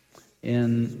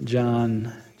in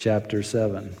John chapter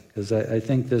 7, because I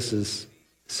think this is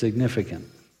significant.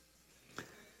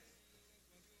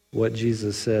 What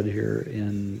Jesus said here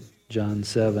in John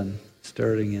 7,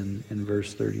 starting in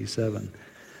verse 37.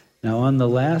 Now on the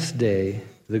last day,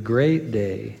 the great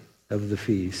day of the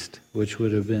feast, which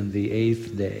would have been the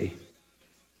 8th day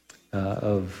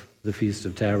of the Feast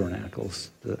of Tabernacles,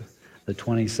 the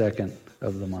 22nd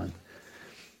of the month.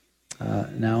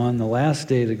 Now on the last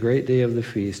day, the great day of the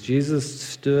feast, Jesus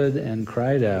stood and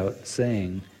cried out,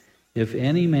 saying, if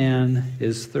any man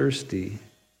is thirsty,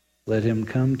 let him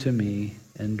come to me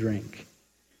and drink.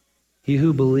 He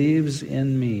who believes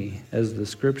in me, as the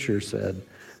Scripture said,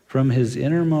 from his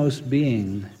innermost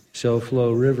being shall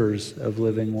flow rivers of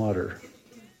living water.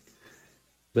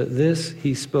 But this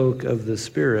he spoke of the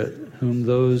Spirit, whom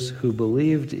those who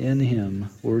believed in him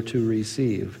were to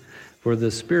receive. For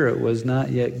the Spirit was not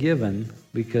yet given,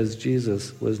 because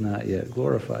Jesus was not yet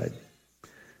glorified.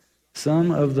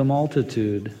 Some of the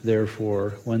multitude,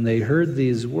 therefore, when they heard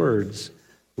these words,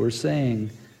 were saying,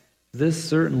 this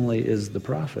certainly is the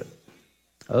prophet.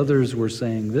 Others were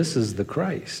saying, this is the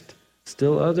Christ.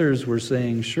 Still others were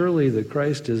saying, surely the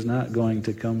Christ is not going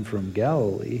to come from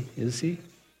Galilee, is he?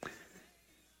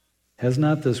 Has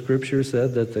not the Scripture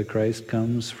said that the Christ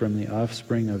comes from the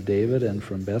offspring of David and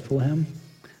from Bethlehem,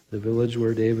 the village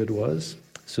where David was?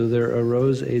 So there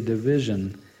arose a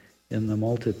division in the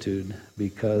multitude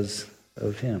because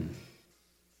of him.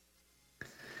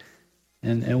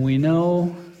 And we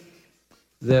know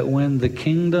that when the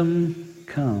kingdom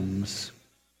comes,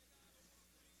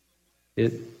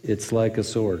 it's like a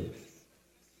sword.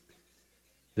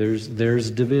 There's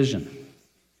division.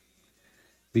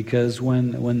 Because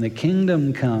when the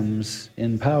kingdom comes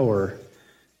in power,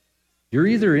 you're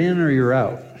either in or you're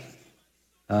out.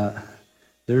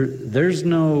 There's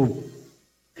no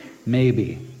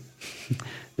maybe.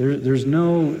 There's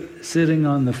no sitting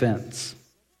on the fence.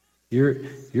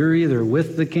 You're either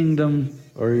with the kingdom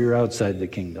or you're outside the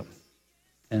kingdom.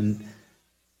 And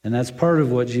that's part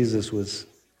of what Jesus was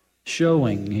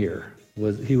showing here.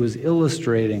 He was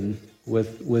illustrating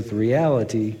with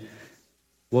reality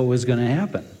what was going to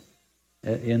happen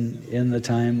in the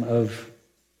time of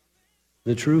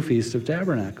the true Feast of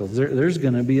Tabernacles. There's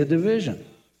going to be a division.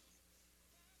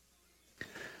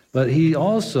 But he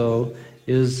also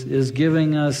is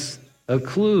giving us a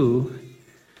clue.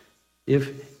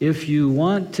 If you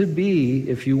want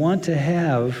to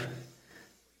have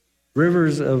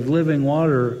rivers of living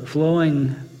water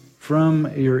flowing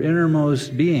from your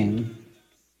innermost being,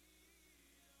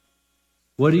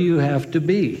 what do you have to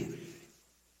be?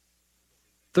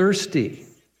 Thirsty.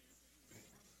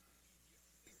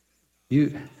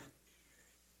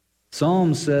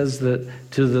 Psalm says that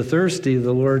to the thirsty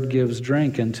the Lord gives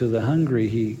drink, and to the hungry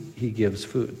he gives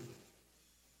food.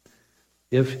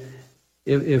 If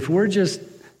we're just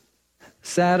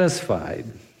satisfied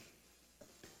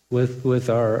with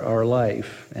our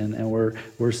life, and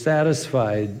we're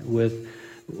satisfied with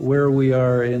where we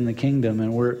are in the kingdom,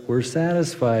 and we're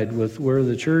satisfied with where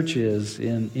the church is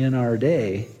in our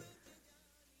day,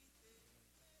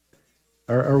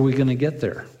 are we going to get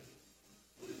there?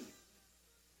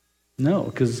 No,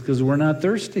 because we're not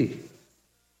thirsty.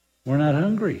 We're not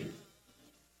hungry.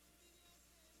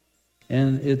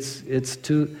 And it's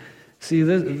to see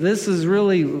this is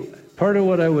really part of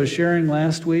what I was sharing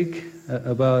last week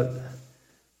about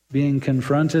being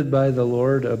confronted by the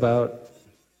Lord about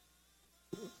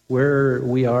where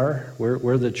we are,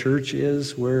 where the church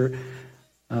is, where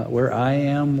I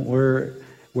am, where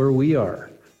we are.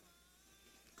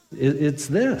 It's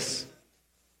this.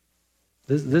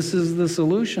 This is the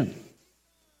solution.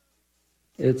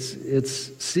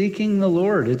 It's seeking the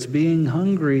Lord. It's being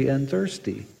hungry and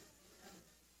thirsty.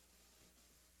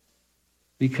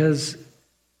 Because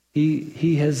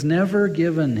he has never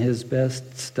given his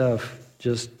best stuff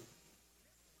just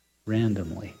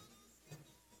randomly.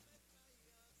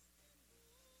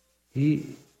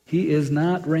 He is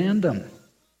not random.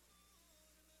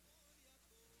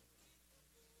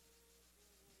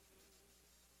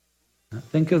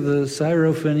 Think of the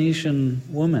Syrophoenician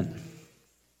woman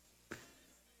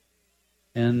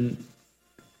and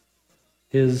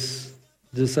his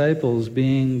disciples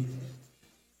being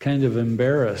kind of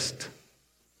embarrassed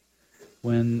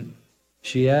when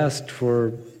she asked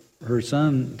for her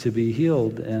son to be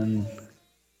healed, and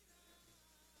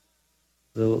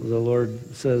the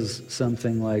Lord says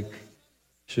something like,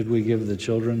 "Should we give the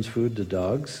children's food to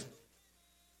dogs?"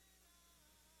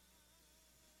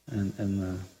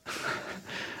 And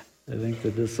I think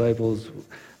the disciples,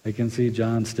 I can see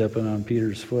John stepping on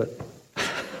Peter's foot.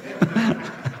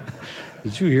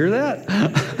 Did you hear that?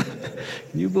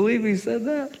 Can you believe he said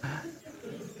that?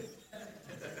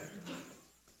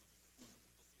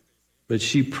 But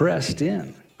she pressed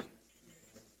in.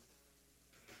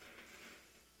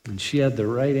 And she had the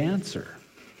right answer.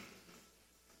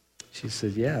 She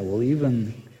said, yeah, well,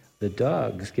 even the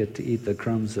dogs get to eat the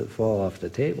crumbs that fall off the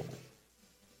table.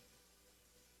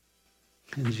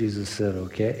 And Jesus said,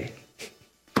 okay.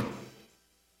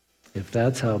 If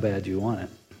that's how bad you want it,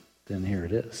 then here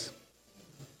it is.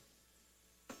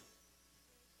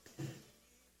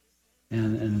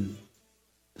 And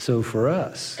so for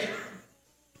us,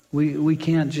 we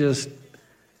can't just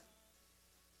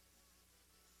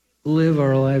live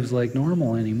our lives like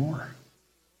normal anymore.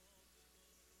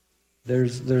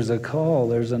 There's a call,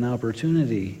 there's an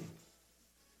opportunity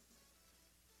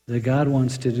that God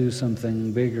wants to do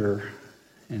something bigger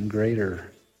and greater.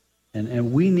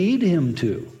 And we need him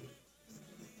to.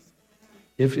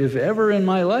 If ever in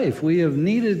my life we have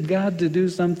needed God to do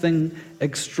something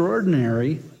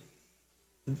extraordinary,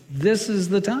 this is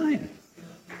the time.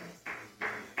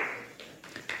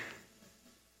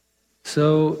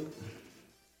 So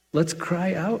let's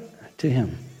cry out to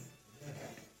him.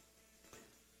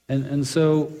 And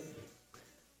so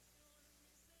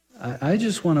I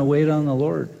just want to wait on the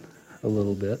Lord a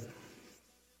little bit.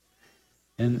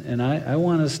 And I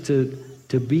want us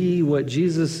to be what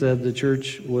Jesus said the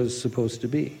church was supposed to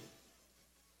be.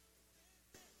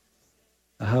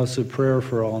 A house of prayer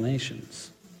for all nations.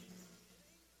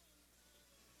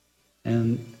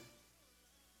 And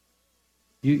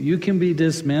you can be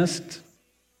dismissed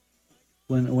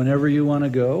whenever you want to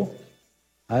go.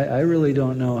 I really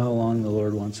don't know how long the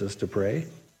Lord wants us to pray,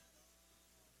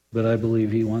 but I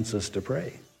believe he wants us to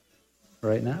pray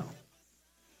right now.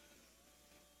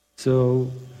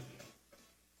 So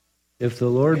if the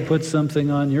Lord puts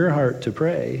something on your heart to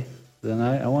pray, then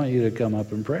I want you to come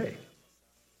up and pray.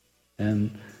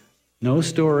 And no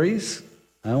stories,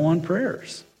 I want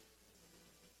prayers.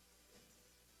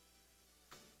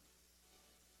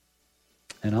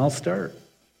 And I'll start.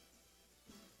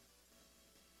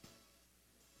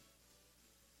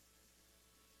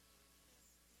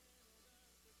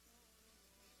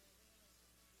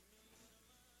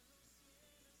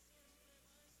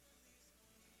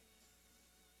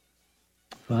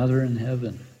 Father in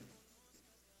heaven,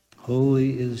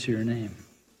 holy is your name.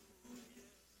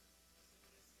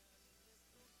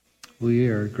 We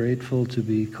are grateful to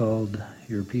be called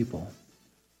your people.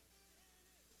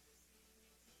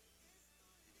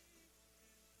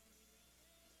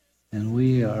 And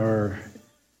we are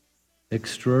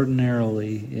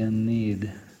extraordinarily in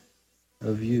need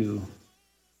of you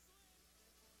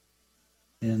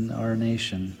in our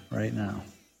nation right now.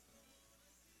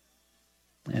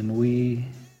 And we,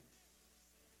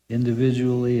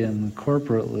 individually and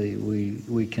corporately,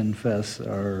 we confess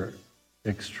our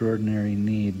extraordinary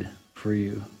need for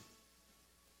you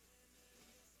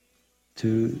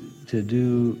to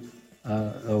do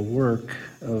a work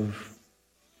of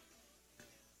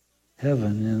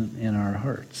heaven in our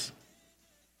hearts.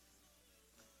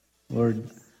 Lord,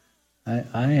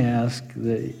 I ask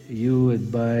that you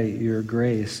would, by your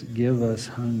grace, give us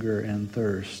hunger and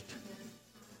thirst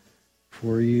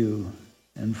for you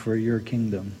and for your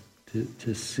kingdom,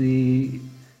 to see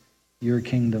your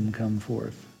kingdom come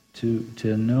forth.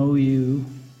 to know you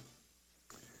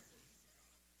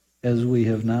as we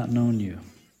have not known you.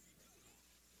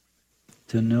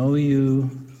 To know you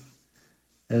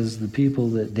as the people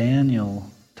that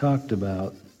Daniel talked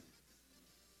about,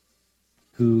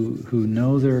 who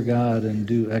know their God and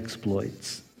do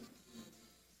exploits.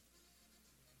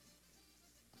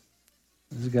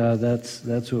 God,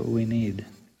 that's what we need.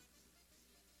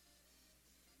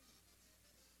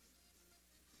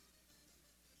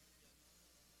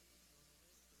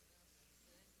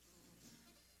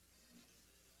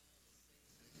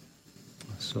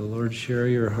 So Lord, share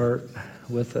your heart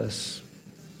with us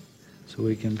so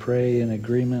we can pray in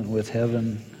agreement with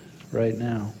heaven right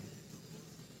now.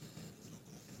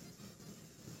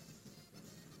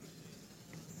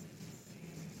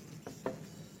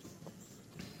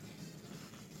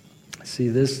 See,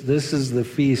 this is the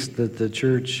feast that the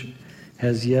church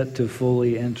has yet to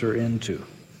fully enter into.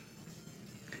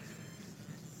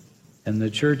 And the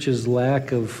church's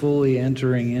lack of fully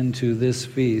entering into this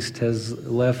feast has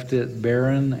left it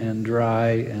barren and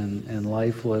dry and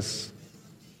lifeless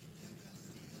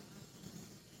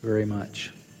very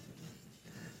much.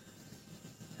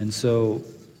 And so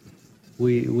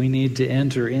we need to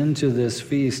enter into this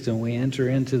feast, and we enter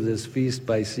into this feast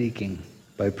by seeking,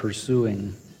 by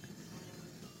pursuing.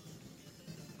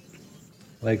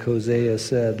 Like Hosea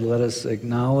said, let us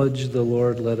acknowledge the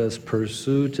Lord, let us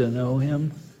pursue to know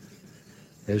him.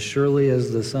 As surely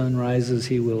as the sun rises,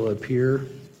 he will appear.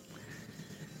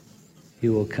 He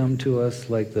will come to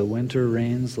us like the winter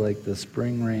rains, like the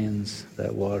spring rains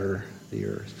that water the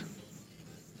earth.